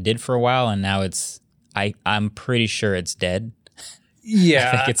kind of did for a while, and now I'm pretty sure it's dead.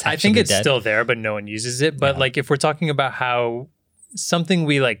 Yeah, I think it's still there, but no one uses it. But like, if we're talking about how something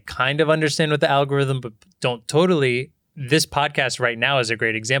we like kind of understand with the algorithm, but don't totally, this podcast right now is a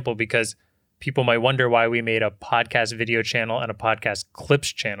great example, because people might wonder why we made a podcast video channel and a podcast clips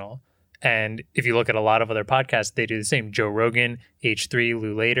channel. And if you look at a lot of other podcasts, they do the same. Joe Rogan, H3,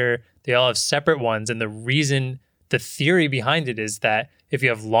 Lou Later, they all have separate ones. And the theory behind it is that if you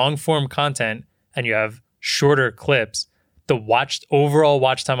have long form content and you have shorter clips, the overall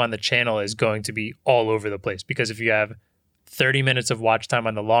watch time on the channel is going to be all over the place. Because if you have 30 minutes of watch time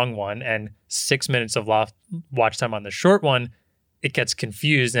on the long one and 6 minutes of watch time on the short one, it gets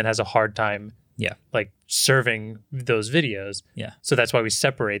confused and has a hard time like serving those videos. Yeah. So that's why we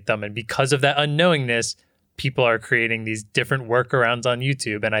separate them. And because of that unknowingness, people are creating these different workarounds on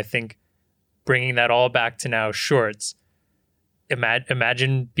YouTube. And I think bringing that all back to now shorts,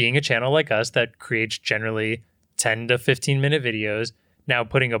 imagine being a channel like us that creates generally 10 to 15 minute videos, now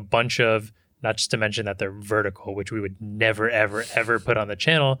putting a bunch of, not just to mention that they're vertical, which we would never, ever, ever put on the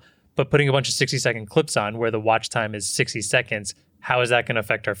channel, but putting a bunch of 60-second clips on where the watch time is 60 seconds. How is that going to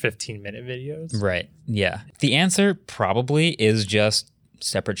affect our 15-minute videos? Right. Yeah. The answer probably is just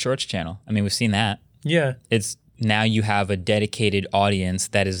separate shorts channel. I mean, we've seen that. Yeah. It's now you have a dedicated audience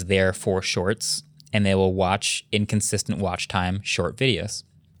that is there for shorts, and they will watch in consistent watch time short videos.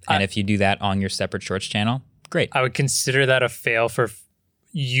 And if you do that on your separate Shorts channel, great. I would consider that a fail for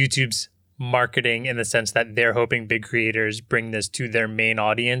YouTube's marketing in the sense that they're hoping big creators bring this to their main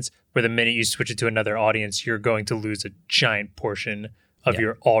audience, where the minute you switch it to another audience, you're going to lose a giant portion of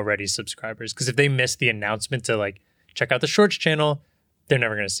your already subscribers. Because if they miss the announcement to like check out the Shorts channel, they're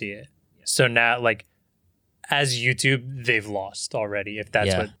never going to see it. So now, like, as YouTube, they've lost already if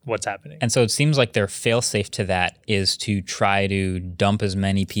that's what's happening. And so it seems like their fail-safe to that is to try to dump as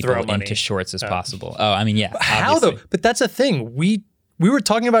many people into Shorts as possible. Oh, I mean, yeah. How though? But that's a thing. We were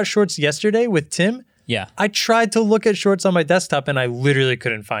talking about Shorts yesterday with Tim. Yeah. I tried to look at Shorts on my desktop and I literally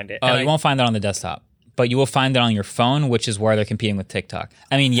couldn't find it. Oh, you won't find it on the desktop, but you will find it on your phone, which is where they're competing with TikTok.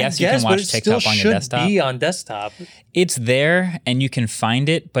 I mean, yes, you can watch TikTok on your desktop. It should be on desktop. It's there and you can find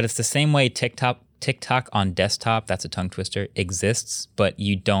it, but it's the same way TikTok on desktop, that's a tongue twister, exists, but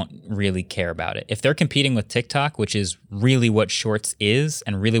you don't really care about it. If they're competing with TikTok, which is really what Shorts is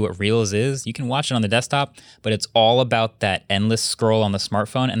and really what Reels is, you can watch it on the desktop, but it's all about that endless scroll on the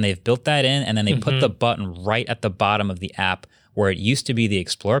smartphone, and they've built that in, and then they put the button right at the bottom of the app where it used to be the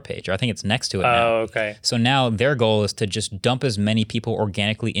Explore page, or I think it's next to it now. Oh, okay. So now their goal is to just dump as many people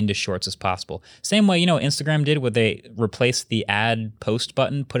organically into Shorts as possible. Same way, Instagram did where they replaced the add post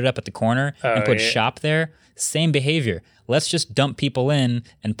button, put it up at the corner, and put shop there. Same behavior. Let's just dump people in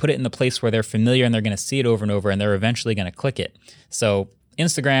and put it in the place where they're familiar and they're going to see it over and over and they're eventually going to click it. So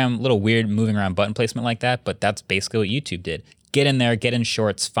Instagram, a little weird moving around button placement like that, but that's basically what YouTube did. Get in there, get in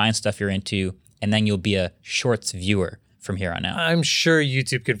Shorts, find stuff you're into, and then you'll be a Shorts viewer from here on out. I'm sure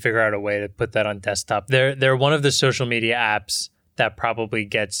YouTube can figure out a way to put that on desktop. They're one of the social media apps that probably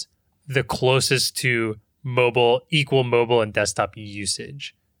gets the closest to equal mobile and desktop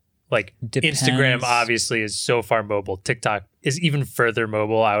usage. Like Depends. Instagram obviously is so far mobile. TikTok is even further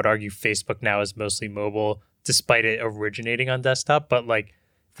mobile. I would argue Facebook now is mostly mobile, despite it originating on desktop. But like,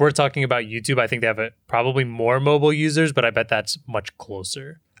 if we're talking about YouTube, I think they have probably more mobile users, but I bet that's much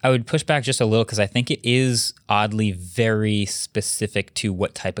closer. I would push back just a little because I think it is oddly very specific to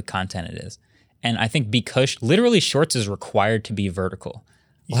what type of content it is. And I think because literally Shorts is required to be vertical.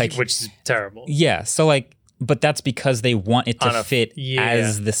 Which is terrible. Yeah. So but that's because they want it to fit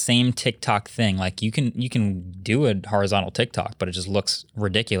as the same TikTok thing. Like you can do a horizontal TikTok, but it just looks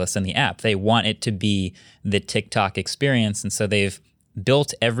ridiculous in the app. They want it to be the TikTok experience. And so they've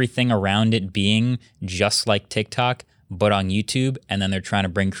built everything around it being just like TikTok, but on YouTube, and then they're trying to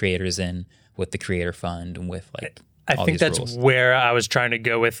bring creators in with the creator fund and with I think that's rules. Where I was trying to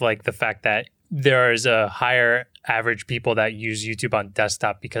go with like the fact that there is a higher average people that use YouTube on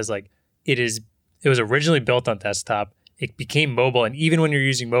desktop because like it was originally built on desktop. It became mobile, and even when you're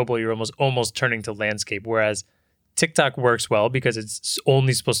using mobile, you're almost turning to landscape. Whereas TikTok works well because it's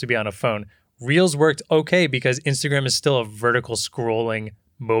only supposed to be on a phone. Reels worked okay because Instagram is still a vertical scrolling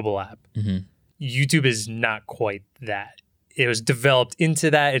mobile app. Mm-hmm. YouTube is not quite that. It was developed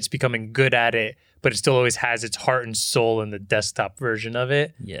into that. It's becoming good at it, but it still always has its heart and soul in the desktop version of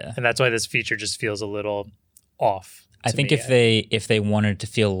it. Yeah. And that's why this feature just feels a little off. I think if they wanted to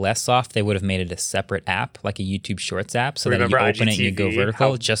feel less off, they would have made it a separate app, like a YouTube Shorts app, so that you open it and you go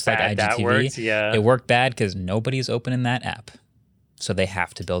vertical, just like IGTV. Yeah. It worked bad because nobody's opening that app. So they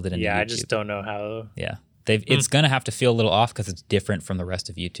have to build it into YouTube. Yeah, I just don't know how. Yeah. It's going to have to feel a little off because it's different from the rest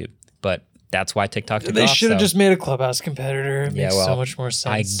of YouTube. But that's why TikTok took off. They should have just made a Clubhouse competitor. It makes so much more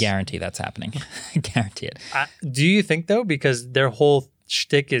sense. I guarantee that's happening. I guarantee it. Do you think, though, because their whole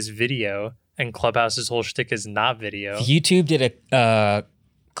shtick is video and Clubhouse's whole shtick is not video? If YouTube did a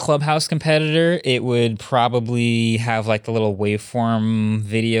Clubhouse competitor, it would probably have like the little waveform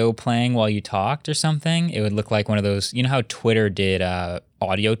video playing while you talked or something. It would look like one of those, you know how Twitter did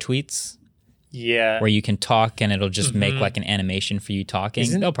audio tweets? Yeah. Where you can talk and it'll just make like an animation for you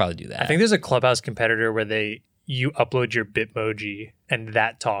talking. They'll probably do that. I think there's a Clubhouse competitor where you upload your Bitmoji and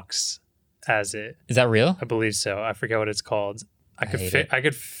that talks as it. Is that real? I believe so. I forget what it's called. I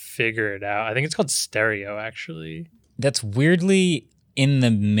could figure it out. I think it's called Stereo, actually. That's weirdly in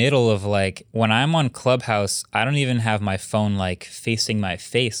the middle of like, when I'm on Clubhouse, I don't even have my phone like facing my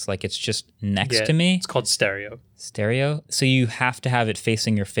face. Like it's just next to me. It's called Stereo. Stereo? So you have to have it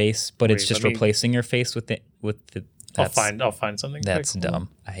facing your face, but it's just replacing your face with the. I'll find something. That's cool. dumb.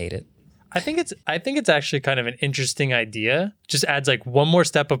 I hate it. I think it's actually kind of an interesting idea. Just adds like one more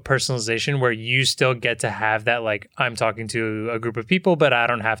step of personalization where you still get to have that like I'm talking to a group of people, but I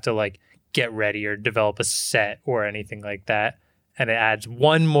don't have to like get ready or develop a set or anything like that. And it adds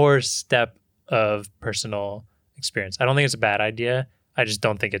one more step of personal experience. I don't think it's a bad idea. I just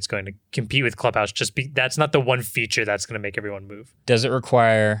don't think it's going to compete with Clubhouse. That's not the one feature that's going to make everyone move. Does it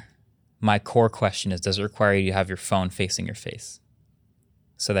require? My core question is: does it require you to have your phone facing your face?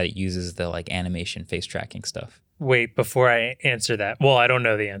 so that it uses the like animation face tracking stuff. Wait, before I answer that, well, I don't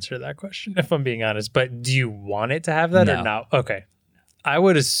know the answer to that question, if I'm being honest, but do you want it to have that or not? Okay. I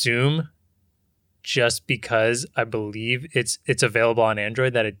would assume just because I believe it's available on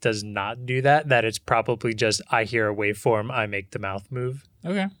Android that it does not do that, that it's probably just I hear a waveform, I make the mouth move.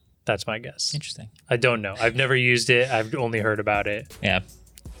 Okay. That's my guess. Interesting. I don't know. I've never used it. I've only heard about it. Yeah.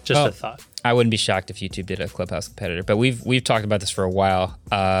 Just a thought. I wouldn't be shocked if YouTube did a Clubhouse competitor, but we've talked about this for a while.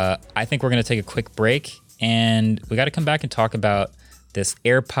 I think we're going to take a quick break, and we got to come back and talk about this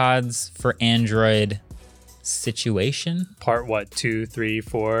AirPods for Android situation. Part what? 2, 3,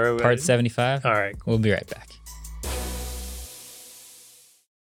 4? Part 75. All right. We'll be right back.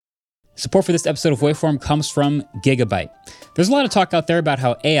 Support for this episode of Waveform comes from Gigabyte. There's a lot of talk out there about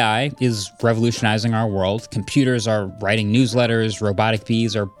how AI is revolutionizing our world. Computers are writing newsletters, robotic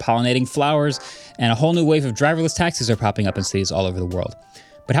bees are pollinating flowers, and a whole new wave of driverless taxis are popping up in cities all over the world.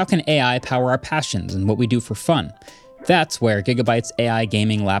 But how can AI power our passions and what we do for fun? That's where Gigabyte's AI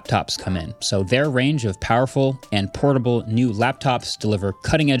gaming laptops come in. So their range of powerful and portable new laptops deliver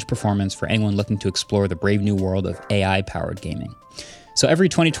cutting-edge performance for anyone looking to explore the brave new world of AI-powered gaming. So every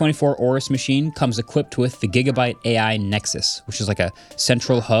 2024 Aorus machine comes equipped with the Gigabyte AI Nexus, which is like a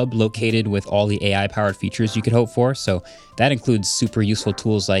central hub located with all the AI-powered features you could hope for. So that includes super useful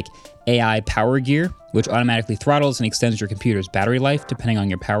tools like AI Power Gear, which automatically throttles and extends your computer's battery life depending on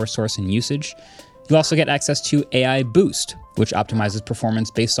your power source and usage. You'll also get access to AI Boost, which optimizes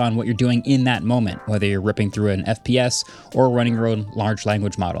performance based on what you're doing in that moment, whether you're ripping through an FPS or running your own large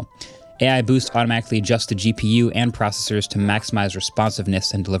language model. AI Boost automatically adjusts the GPU and processors to maximize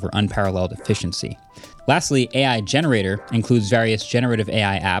responsiveness and deliver unparalleled efficiency. Lastly, AI Generator includes various generative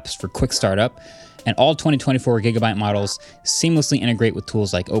AI apps for quick startup, and all 2024 Gigabyte models seamlessly integrate with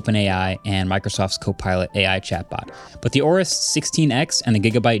tools like OpenAI and Microsoft's Copilot AI chatbot. But the Aorus 16X and the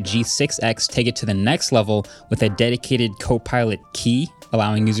Gigabyte G6X take it to the next level with a dedicated Copilot key,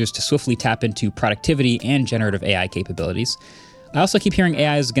 allowing users to swiftly tap into productivity and generative AI capabilities. I also keep hearing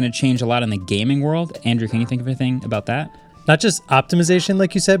AI is going to change a lot in the gaming world. Andrew, can you think of anything about that? Not just optimization,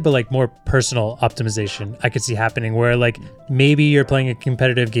 like you said, but like more personal optimization I could see happening where like maybe you're playing a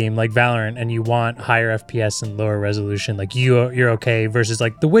competitive game like Valorant and you want higher FPS and lower resolution. Like you're okay versus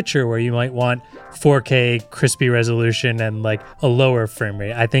like The Witcher where you might want 4K crispy resolution and like a lower frame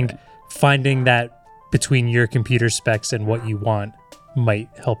rate. I think finding that between your computer specs and what you want might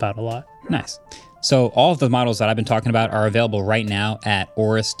help out a lot. Nice. So all of the models that I've been talking about are available right now at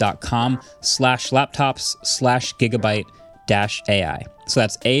aorus.com/laptops/gigabyte-AI. So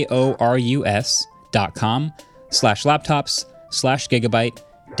that's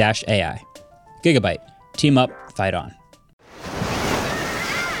aorus.com/laptops/gigabyte-AI. Gigabyte. Team up, fight on.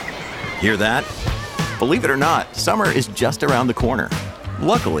 Hear that? Believe it or not, summer is just around the corner.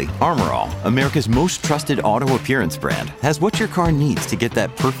 Luckily, Armor All, America's most trusted auto appearance brand, has what your car needs to get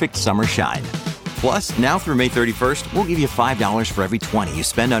that perfect summer shine. Plus, now through May 31st, we'll give you $5 for every $20 you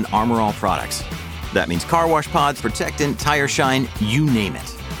spend on Armor All products. That means car wash pods, protectant, tire shine, you name it.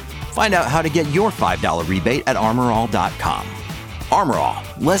 Find out how to get your $5 rebate at armorall.com. Armor All,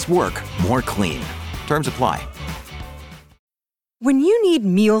 less work, more clean. Terms apply. When you need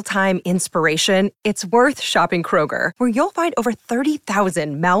mealtime inspiration, it's worth shopping Kroger, where you'll find over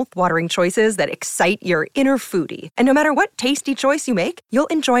 30,000 mouth-watering choices that excite your inner foodie. And no matter what tasty choice you make, you'll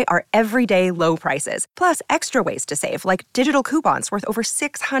enjoy our everyday low prices, plus extra ways to save, like digital coupons worth over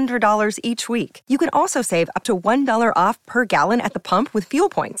 $600 each week. You can also save up to $1 off per gallon at the pump with fuel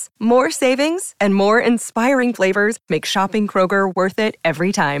points. More savings and more inspiring flavors make shopping Kroger worth it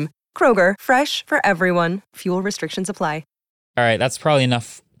every time. Kroger, fresh for everyone. Fuel restrictions apply. All right, that's probably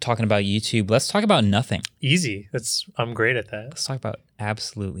enough talking about YouTube. Let's talk about nothing. Easy. I'm great at that. Let's talk about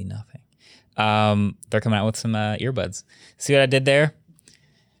absolutely nothing. They're coming out with some earbuds. See what I did there?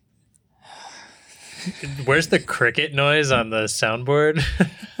 Where's the cricket noise on the soundboard?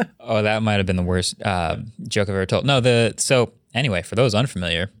 Oh, that might have been the worst joke I've ever told. No, so anyway, for those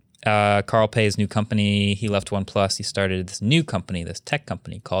unfamiliar, Carl Pei's new company, he left OnePlus. He started this new company, this tech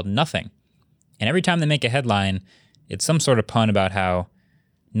company called Nothing. And every time they make a headline, it's some sort of pun about how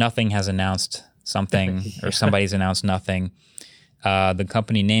Nothing has announced something or somebody's announced Nothing. The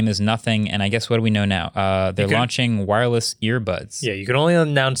company name is Nothing, and I guess what do we know now? They're launching wireless earbuds. Yeah, you can only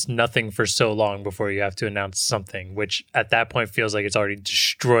announce nothing for so long before you have to announce something, which at that point feels like it's already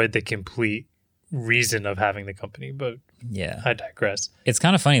destroyed the complete reason of having the company. But yeah, I digress. It's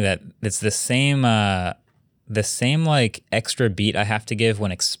kind of funny that it's the same like extra beat I have to give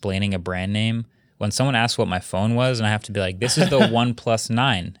when explaining a brand name. When someone asks what my phone was, and I have to be like, this is the OnePlus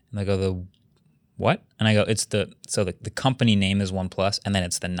 9. And they go, the what? And I go, it's the company name is OnePlus, and then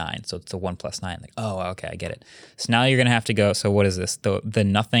it's the 9, so it's the OnePlus 9. Like, oh, okay, I get it. So now you're gonna have to go. So what is this? The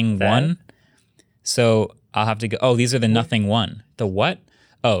Nothing One. So I'll have to go. Oh, these are the Nothing One. The what?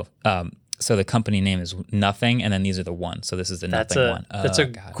 Oh, so the company name is Nothing, and then these are the One. So this is the Nothing One. That's a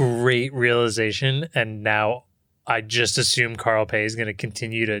great realization, and now I just assume Carl Pei is going to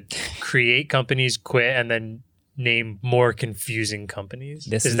continue to create companies, quit, and then name more confusing companies.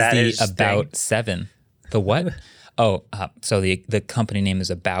 This is the About 7. The what? Oh, so the company name is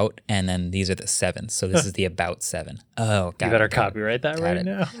About, and then these are the 7. So this is the About 7. Oh, got it. You better copyright that right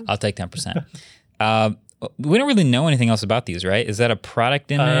now. I'll take 10%. We don't really know anything else about these, right? Is that a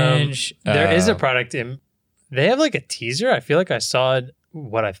product image? There is a product They have like a teaser. I feel like I saw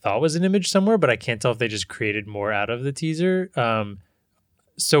what I thought was an image somewhere, but I can't tell if they just created more out of the teaser.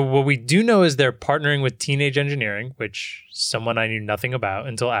 So what we do know is they're partnering with Teenage Engineering, which someone I knew nothing about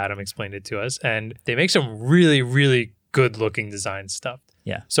until Adam explained it to us. And they make some really, really good looking design stuff.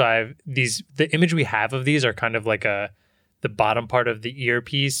 Yeah. So the image we have of these are kind of like the bottom part of the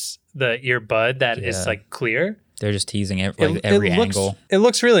earpiece, the earbud that is like clear. They're just teasing it, like every angle. It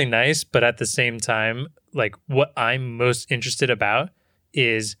looks really nice, but at the same time, like what I'm most interested about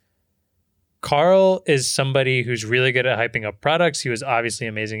is Carl is somebody who's really good at hyping up products. He was obviously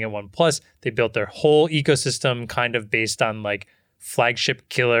amazing at OnePlus. They built their whole ecosystem kind of based on like flagship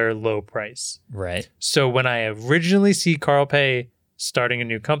killer low price. Right. So when I originally see Carl Pei starting a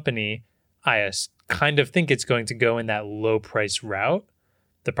new company, I kind of think it's going to go in that low price route.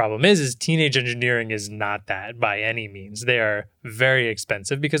 The problem is Teenage Engineering is not that by any means. They are very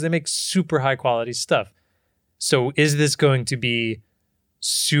expensive because they make super high quality stuff. So is this going to be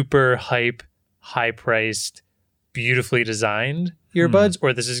super hype, high priced, beautifully designed earbuds,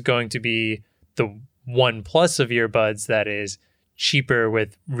 or this is going to be the OnePlus of earbuds that is cheaper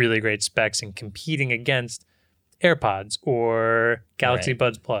with really great specs and competing against AirPods or Galaxy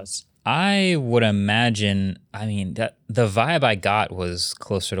Buds Plus? I would imagine, that the vibe I got was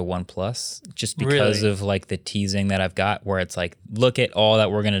closer to OnePlus just because of like the teasing that I've got where it's like, look at all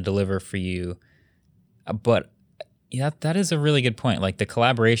that we're going to deliver for you. But yeah, that is a really good point. Like the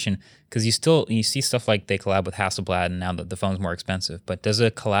collaboration, because you see stuff like they collab with Hasselblad and now the phone's more expensive. But does a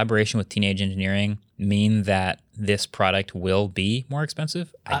collaboration with Teenage Engineering mean that this product will be more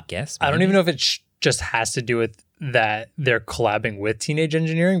expensive? I guess. Maybe. I don't even know if it just has to do with that they're collabing with Teenage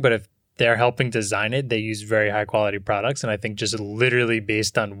Engineering, but if they're helping design it, they use very high quality products. And I think just literally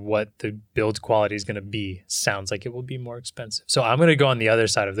based on what the build quality is going to be, sounds like it will be more expensive. So I'm going to go on the other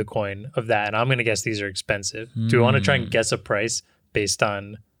side of the coin of that. And I'm going to guess these are expensive. Do we want to try and guess a price based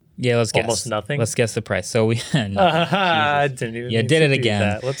on let's almost guess. Nothing? Let's guess the price. So we did it again.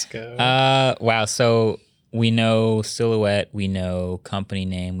 That. Let's go. Wow. So we know silhouette, we know company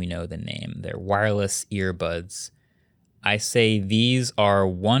name, we know the name. They're wireless earbuds. I say these are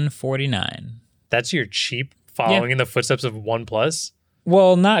 $149. That's your cheap following in the footsteps of OnePlus?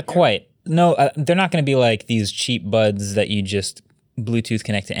 Well, not quite. No, they're not going to be like these cheap buds that you just Bluetooth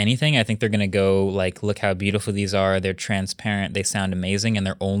connect to anything. I think they're going to go like, look how beautiful these are. They're transparent. They sound amazing, and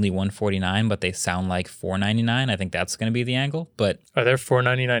they're only $149, but they sound like $499. I think that's going to be the angle. But are there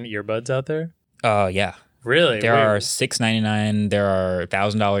 $499 earbuds out there? Yeah. Really? There are $699. There are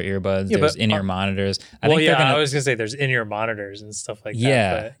 $1,000 earbuds. There's in-ear monitors. I was gonna say there's in-ear monitors and stuff like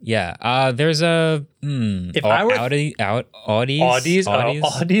that. Yeah. There's a Audis are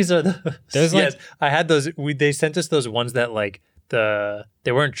the. There's yes, I had those. They sent us those ones that like they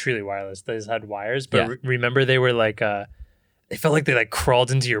weren't truly wireless. They just had wires. But remember, they were like they felt like they like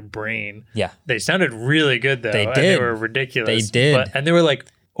crawled into your brain. Yeah. They sounded really good though. They did. And they were ridiculous. They did. And they were like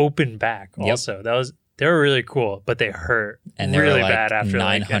open back also. They were really cool, but they hurt and really like bad after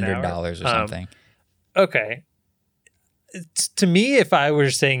 $900 or something. Okay. To me, if I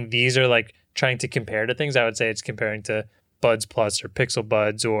were saying these are like trying to compare to things, I would say it's comparing to Buds Plus or Pixel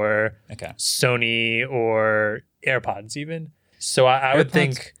Buds or Sony or AirPods even. So I would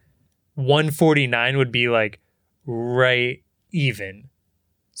think $149 would be like right even.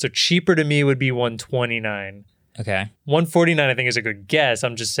 So cheaper to me would be $129. Okay. $149 I think is a good guess.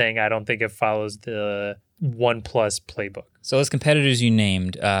 I'm just saying I don't think it follows the OnePlus playbook. So those competitors you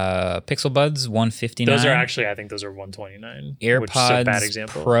named, Pixel Buds $159. Those are actually, I think those are $129. AirPods which is a bad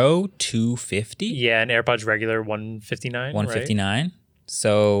example. Pro $250. Yeah, and AirPods regular $159. $159. Right?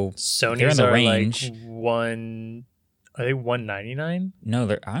 So Sony's they're in the are range. Like are they $199?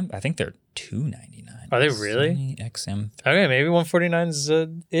 No, I think they're $299. Are they really? Sony XM3. Okay, maybe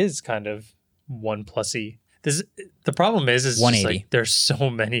 $149 is kind of OnePlus-y. The problem is just like there's so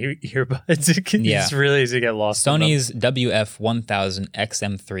many earbuds. It's really easy to get lost. Sony's WF-1000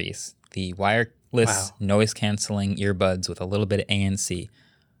 XM3s, the wire wireless noise canceling earbuds with a little bit of ANC.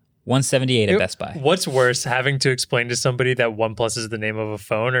 $178 at Best Buy. What's worse, having to explain to somebody that OnePlus is the name of a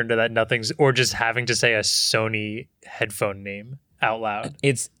phone, or that nothing's, or just having to say a Sony headphone name out loud?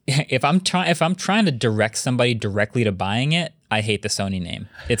 It's if I'm trying to direct somebody directly to buying it, I hate the Sony name.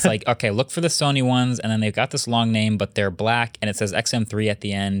 It's like, okay, look for the Sony ones, and then they've got this long name, but they're black, and it says XM3 at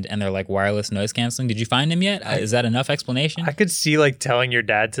the end, and they're like wireless noise canceling. Did you find them yet? Is that enough explanation? I could see like telling your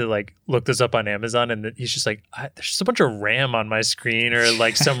dad to like look this up on Amazon, and he's just like, there's just a bunch of RAM on my screen, or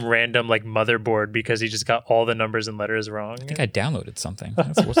like some random like motherboard, because he just got all the numbers and letters wrong. I think I downloaded something.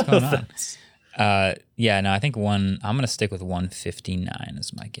 That's what's going on. I think I'm going to stick with 159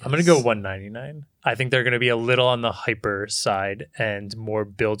 is my guess. I'm going to go 199. I think they're going to be a little on the hyper side and more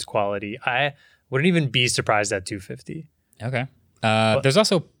build quality. I wouldn't even be surprised at 250. Okay. There's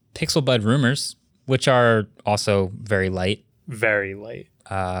also Pixel Bud rumors, which are also very light. Very light.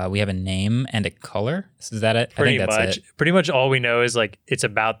 We have a name and a color. Is that it? Pretty I think that's it. Pretty much all we know is like it's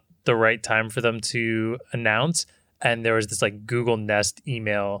about the right time for them to announce. And there was this like Google Nest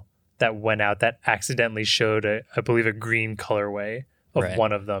email that went out that accidentally showed I believe a green colorway of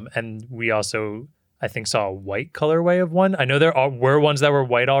one of them. And we also, I think, saw a white colorway of one. I know there were ones that were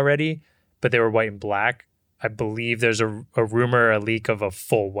white already, but they were white and black. I believe there's a rumor, a leak of a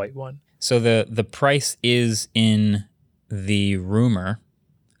full white one. So the price is in the rumor.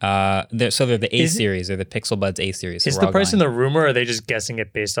 They're the A series, or the Pixel Buds A series. Is the price in the rumor, or are they just guessing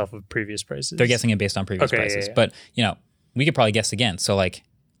it based off of previous prices? They're guessing it based on previous prices. Yeah. But, we could probably guess again. So like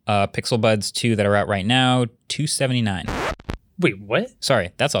Pixel Buds 2 that are out right now, $279. Wait, what?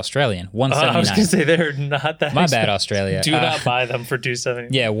 Sorry, that's Australian. $179. I was going to say they're not that My expensive. bad, Australia. Do not buy them for $279.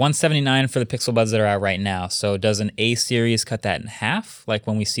 Yeah, $179 for the Pixel Buds that are out right now. So does an A series cut that in half? Like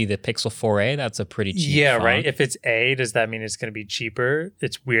when we see the Pixel 4a, that's a pretty cheap phone. Right. If it's A, does that mean it's going to be cheaper?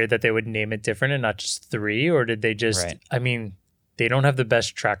 It's weird that they would name it different and not just 3, or did they just... Right. I mean, they don't have the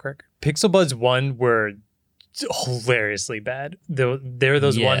best track record. Pixel Buds 1 were hilariously bad. They're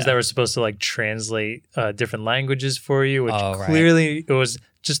those ones that were supposed to like translate different languages for you, which clearly it was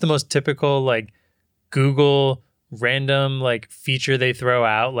just the most typical like Google random like feature they throw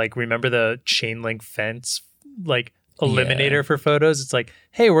out. Like, remember the chain link fence like eliminator for photos? It's like,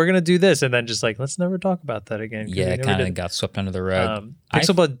 hey, we're gonna do this, and then just like, let's never talk about that again. Yeah, it kind of got swept under the rug.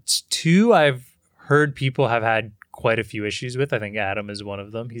 Pixel Buds 2, I've heard people have had quite a few issues with. I think Adam is one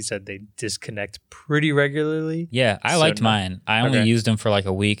of them. He said they disconnect pretty regularly. Yeah, I liked mine. I only used them for like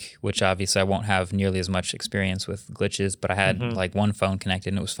a week, which obviously I won't have nearly as much experience with glitches, but I had like one phone connected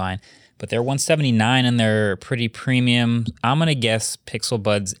and it was fine. But they're $179 and they're pretty premium. I'm going to guess Pixel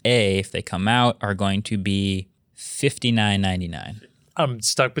Buds A, if they come out, are going to be $59.99. I'm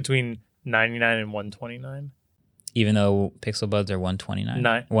stuck between $99 and $129. Even though Pixel Buds are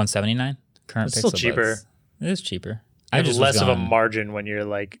 $129? $179? Current it's Pixel still cheaper. Buds. It is cheaper. I just less of a margin when you're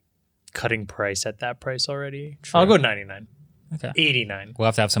like cutting price at that price already. True. I'll go 99. Okay. 89. We'll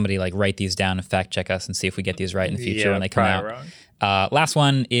have to have somebody like write these down and fact check us and see if we get these right in the future when they come out. Wrong. Last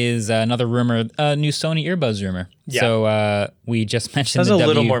one is another rumor, a new Sony earbuds rumor. Yeah. So we just mentioned there's a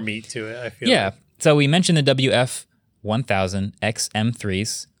little more meat to it, I feel like. So we mentioned the WF-1000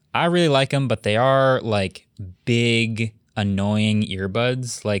 XM3s. I really like them, but they are like big, annoying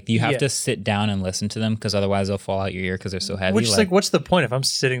earbuds. Like you have to sit down and listen to them because otherwise they'll fall out your ear because they're so heavy. Which is like, what's the point? If I'm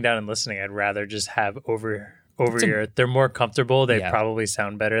sitting down and listening, I'd rather just have over ear. They're more comfortable. They probably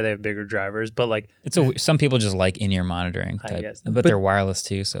sound better. They have bigger drivers, but like some people just like in-ear monitoring type, but they're wireless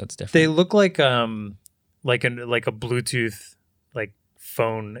too, so it's different. They look like a Bluetooth like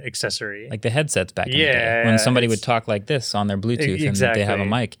phone accessory, like the headsets back in the day when somebody would talk like this on their Bluetooth and they have a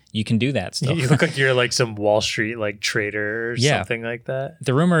mic. You can do that still. You look like you're like some Wall Street like trader or something like that.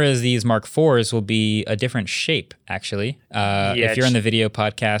 The rumor is these Mark IVs will be a different shape actually. If you're in the video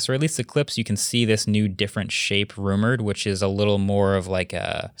podcast or at least the clips, you can see this new different shape rumored, which is a little more of like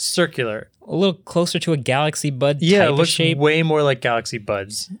a circular, a little closer to a Galaxy Bud type it looks of shape. Way more like Galaxy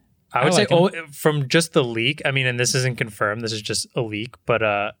Buds. I would say, from just the leak, I mean, and this isn't confirmed, this is just a leak, but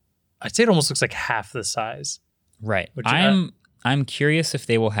I'd say it almost looks like half the size. Right. I'm curious if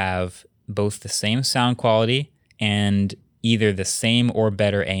they will have both the same sound quality and either the same or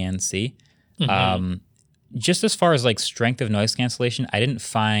better ANC. Mm-hmm. Just as far as like strength of noise cancellation, I didn't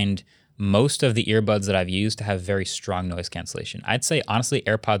find most of the earbuds that I've used to have very strong noise cancellation. I'd say, honestly,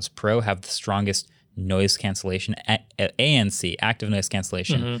 AirPods Pro have the strongest noise cancellation, ANC, active noise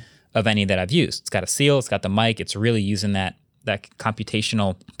cancellation, of any that I've used. It's got a seal, it's got the mic, it's really using that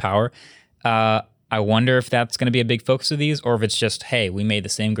computational power. I wonder if that's going to be a big focus of these, or if it's just, hey, we made the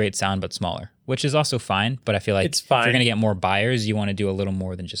same great sound but smaller, which is also fine. But I feel like it's fine. If you're going to get more buyers, you want to do a little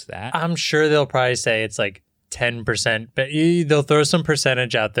more than just that. I'm sure they'll probably say it's like 10%, but they'll throw some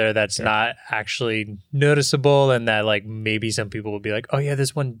percentage out there that's not actually noticeable, and that like maybe some people will be like, oh yeah,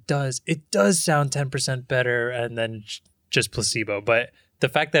 this one does sound 10% better, and then just placebo. But the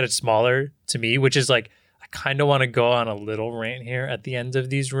fact that it's smaller to me, which is like, I kind of want to go on a little rant here at the end of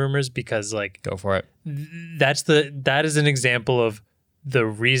these rumors, because like, go for it. That is an example of the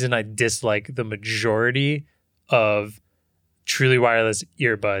reason I dislike the majority of truly wireless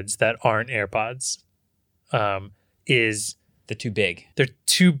earbuds that aren't AirPods. Is they're too big. They're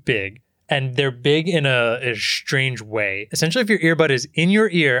too big, and they're big in a strange way. Essentially, if your earbud is in your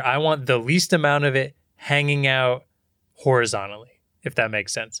ear, I want the least amount of it hanging out horizontally, if that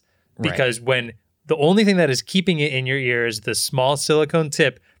makes sense. Because when the only thing that is keeping it in your ear is the small silicone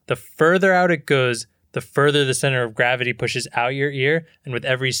tip, the further out it goes, the further the center of gravity pushes out your ear. And with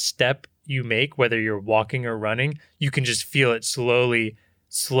every step you make, whether you're walking or running, you can just feel it slowly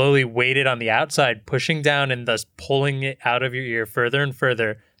weighted on the outside, pushing down and thus pulling it out of your ear further and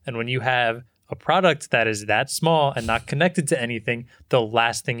further. And when you have a product that is that small and not connected to anything, the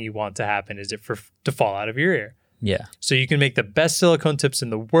last thing you want to happen is to fall out of your ear. Yeah. So you can make the best silicone tips in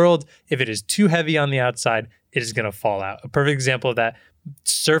the world. If it is too heavy on the outside, it is going to fall out. A perfect example of that,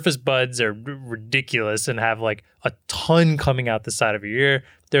 Surface Buds are ridiculous and have like a ton coming out the side of your ear.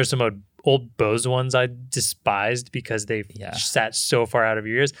 There's some old Bose ones I despised because they sat so far out of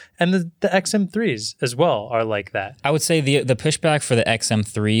your ears. And the XM3s as well are like that. I would say the pushback for the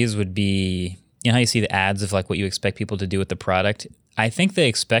XM3s would be, you know how you see the ads of like what you expect people to do with the product? I think they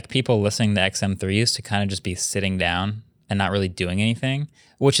expect people listening to XM3s to kind of just be sitting down and not really doing anything,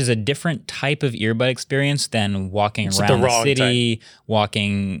 which is a different type of earbud experience than walking around the city,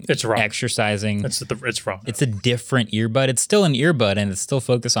 exercising. It's wrong. It's a different earbud. It's still an earbud, and it's still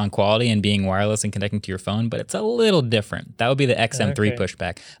focused on quality and being wireless and connecting to your phone, but it's a little different. That would be the XM3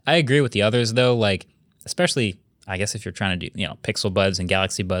 pushback. I agree with the others, though, like especially, I guess if you're trying to do, Pixel Buds and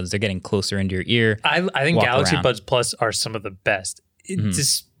Galaxy Buds, they're getting closer into your ear. I think Galaxy Buds Plus are some of the best.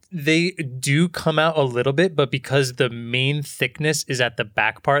 They do come out a little bit, but because the main thickness is at the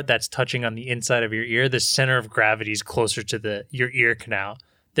back part that's touching on the inside of your ear, the center of gravity is closer to your ear canal.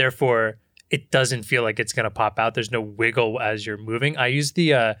 Therefore, it doesn't feel like it's going to pop out. There's no wiggle as you're moving. I use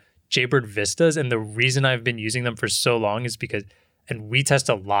the Jaybird Vistas, and the reason I've been using them for so long is because, and we test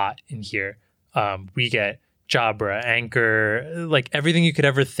a lot in here. We get Jabra, Anchor, like everything you could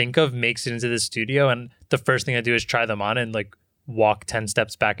ever think of makes it into the studio. And the first thing I do is try them on and like walk 10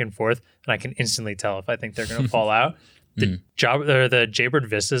 steps back and forth, and I can instantly tell if I think they're going to fall out. The Jaybird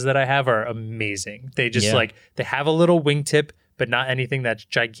Vistas that I have are amazing. They just they have a little wingtip, but not anything that's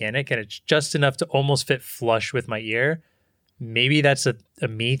gigantic, and it's just enough to almost fit flush with my ear. Maybe that's a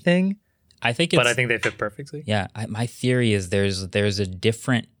me thing. But I think they fit perfectly. Yeah, my theory is there's a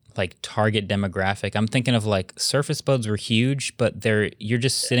different like target demographic. I'm thinking of like Surface Buds were huge, but you're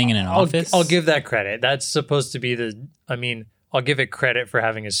just sitting in an office. I'll give that credit. That's supposed to be I'll give it credit for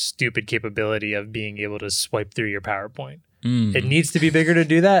having a stupid capability of being able to swipe through your PowerPoint. It needs to be bigger to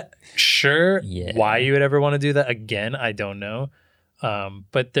do that. Sure. Yeah. Why you would ever want to do that again, I don't know.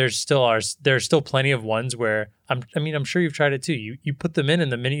 But there's still plenty of ones where I'm sure you've tried it too. You put them in,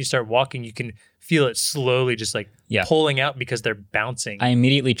 and the minute you start walking, you can feel it slowly just like pulling out because they're bouncing. I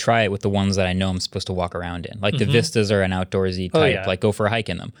immediately try it with the ones that I know I'm supposed to walk around in. Like the Vistas are an outdoorsy type, like go for a hike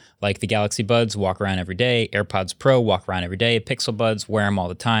in them. Like the Galaxy Buds, walk around every day. AirPods Pro, walk around every day. Pixel Buds, wear them all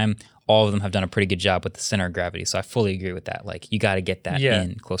the time. All of them have done a pretty good job with the center of gravity. So I fully agree with that. Like you got to get that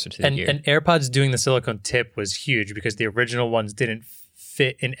in closer to the ear. And AirPods doing the silicone tip was huge because the original ones didn't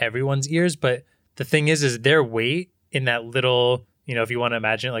fit in everyone's ears. But the thing is their weight in that little, if you want to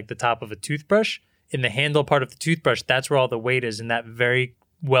imagine it like the top of a toothbrush, in the handle part of the toothbrush, that's where all the weight is. And that very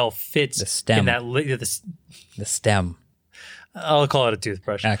well fits the stem. In the stem. I'll call it a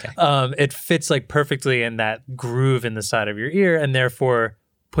toothbrush. Okay. It fits like perfectly in that groove in the side of your ear, and therefore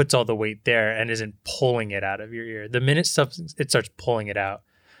puts all the weight there and isn't pulling it out of your ear. The minute it starts pulling it out.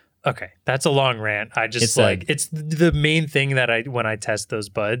 Okay, that's a long rant. It's the main thing that when I test those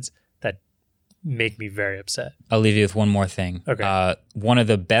buds that make me very upset. I'll leave you with one more thing. Okay. One of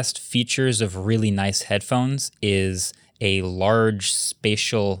the best features of really nice headphones is a large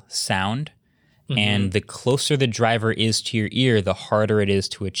spatial sound. And the closer the driver is to your ear, the harder it is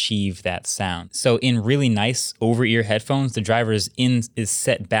to achieve that sound. So in really nice over-ear headphones, the driver is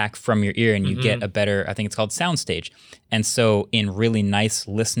set back from your ear, and you get a better, I think it's called soundstage. And so in really nice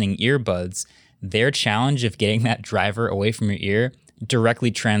listening earbuds, their challenge of getting that driver away from your ear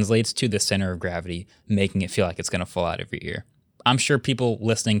directly translates to the center of gravity, making it feel like it's going to fall out of your ear. I'm sure people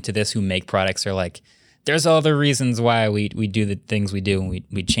listening to this who make products are like, there's all the reasons why we do the things we do and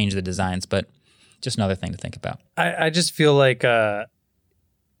we change the designs, but just another thing to think about. I just feel like that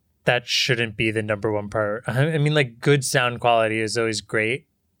shouldn't be the number one part. I mean, like, good sound quality is always great,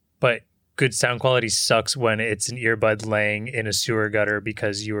 but good sound quality sucks when it's an earbud laying in a sewer gutter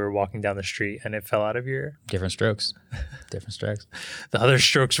because you were walking down the street and it fell out of your ear. Different strokes. Different strokes. The other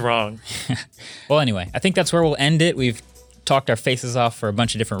stroke's wrong. Well, anyway, I think that's where we'll end it. We've talked our faces off for a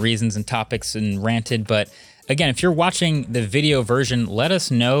bunch of different reasons and topics and ranted, but again, if you're watching the video version, let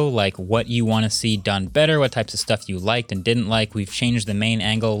us know like what you want to see done better, what types of stuff you liked and didn't like. We've changed the main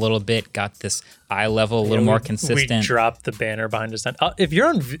angle a little bit, got this eye level a little more consistent. We dropped the banner behind us. If you're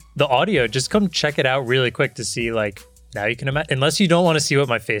on the audio, just come check it out really quick to see, like, now you can imagine, unless you don't want to see what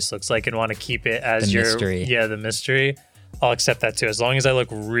my face looks like and want to keep it as the your mystery. Yeah, the mystery. I'll accept that too, as long as I look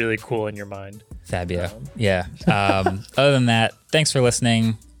really cool in your mind. Fabio. Yeah. Other than that, thanks for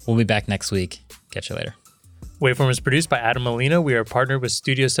listening. We'll be back next week. Catch you later. Waveform is produced by Adam Molina. We are partnered with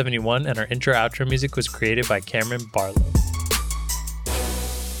Studio 71, and our intro-outro music was created by Cameron Barlow.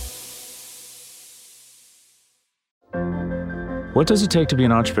 What does it take to be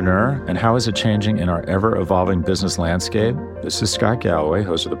an entrepreneur, and how is it changing in our ever-evolving business landscape? This is Scott Galloway,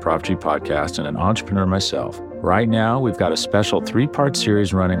 host of the Prop G podcast and an entrepreneur myself. Right now, we've got a special 3-part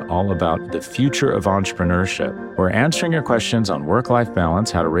series running all about the future of entrepreneurship. We're answering your questions on work-life balance,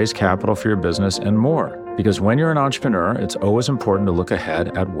 how to raise capital for your business, and more. Because when you're an entrepreneur, it's always important to look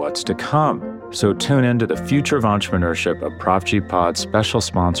ahead at what's to come. So tune in to the Future of Entrepreneurship, a Prop G Pod special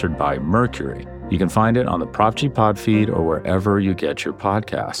sponsored by Mercury. You can find it on the Prop G Pod feed or wherever you get your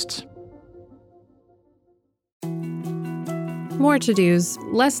podcasts. More to-dos,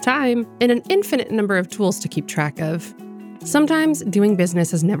 less time, and an infinite number of tools to keep track of. Sometimes doing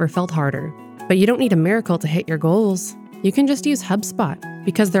business has never felt harder, but you don't need a miracle to hit your goals. You can just use HubSpot,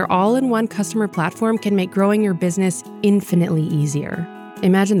 because their all-in-one customer platform can make growing your business infinitely easier.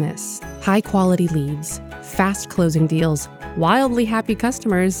 Imagine this: high-quality leads, fast closing deals, wildly happy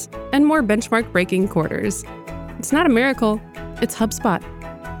customers, and more benchmark-breaking quarters. It's not a miracle, it's HubSpot.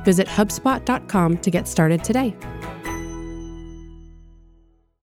 Visit HubSpot.com to get started today.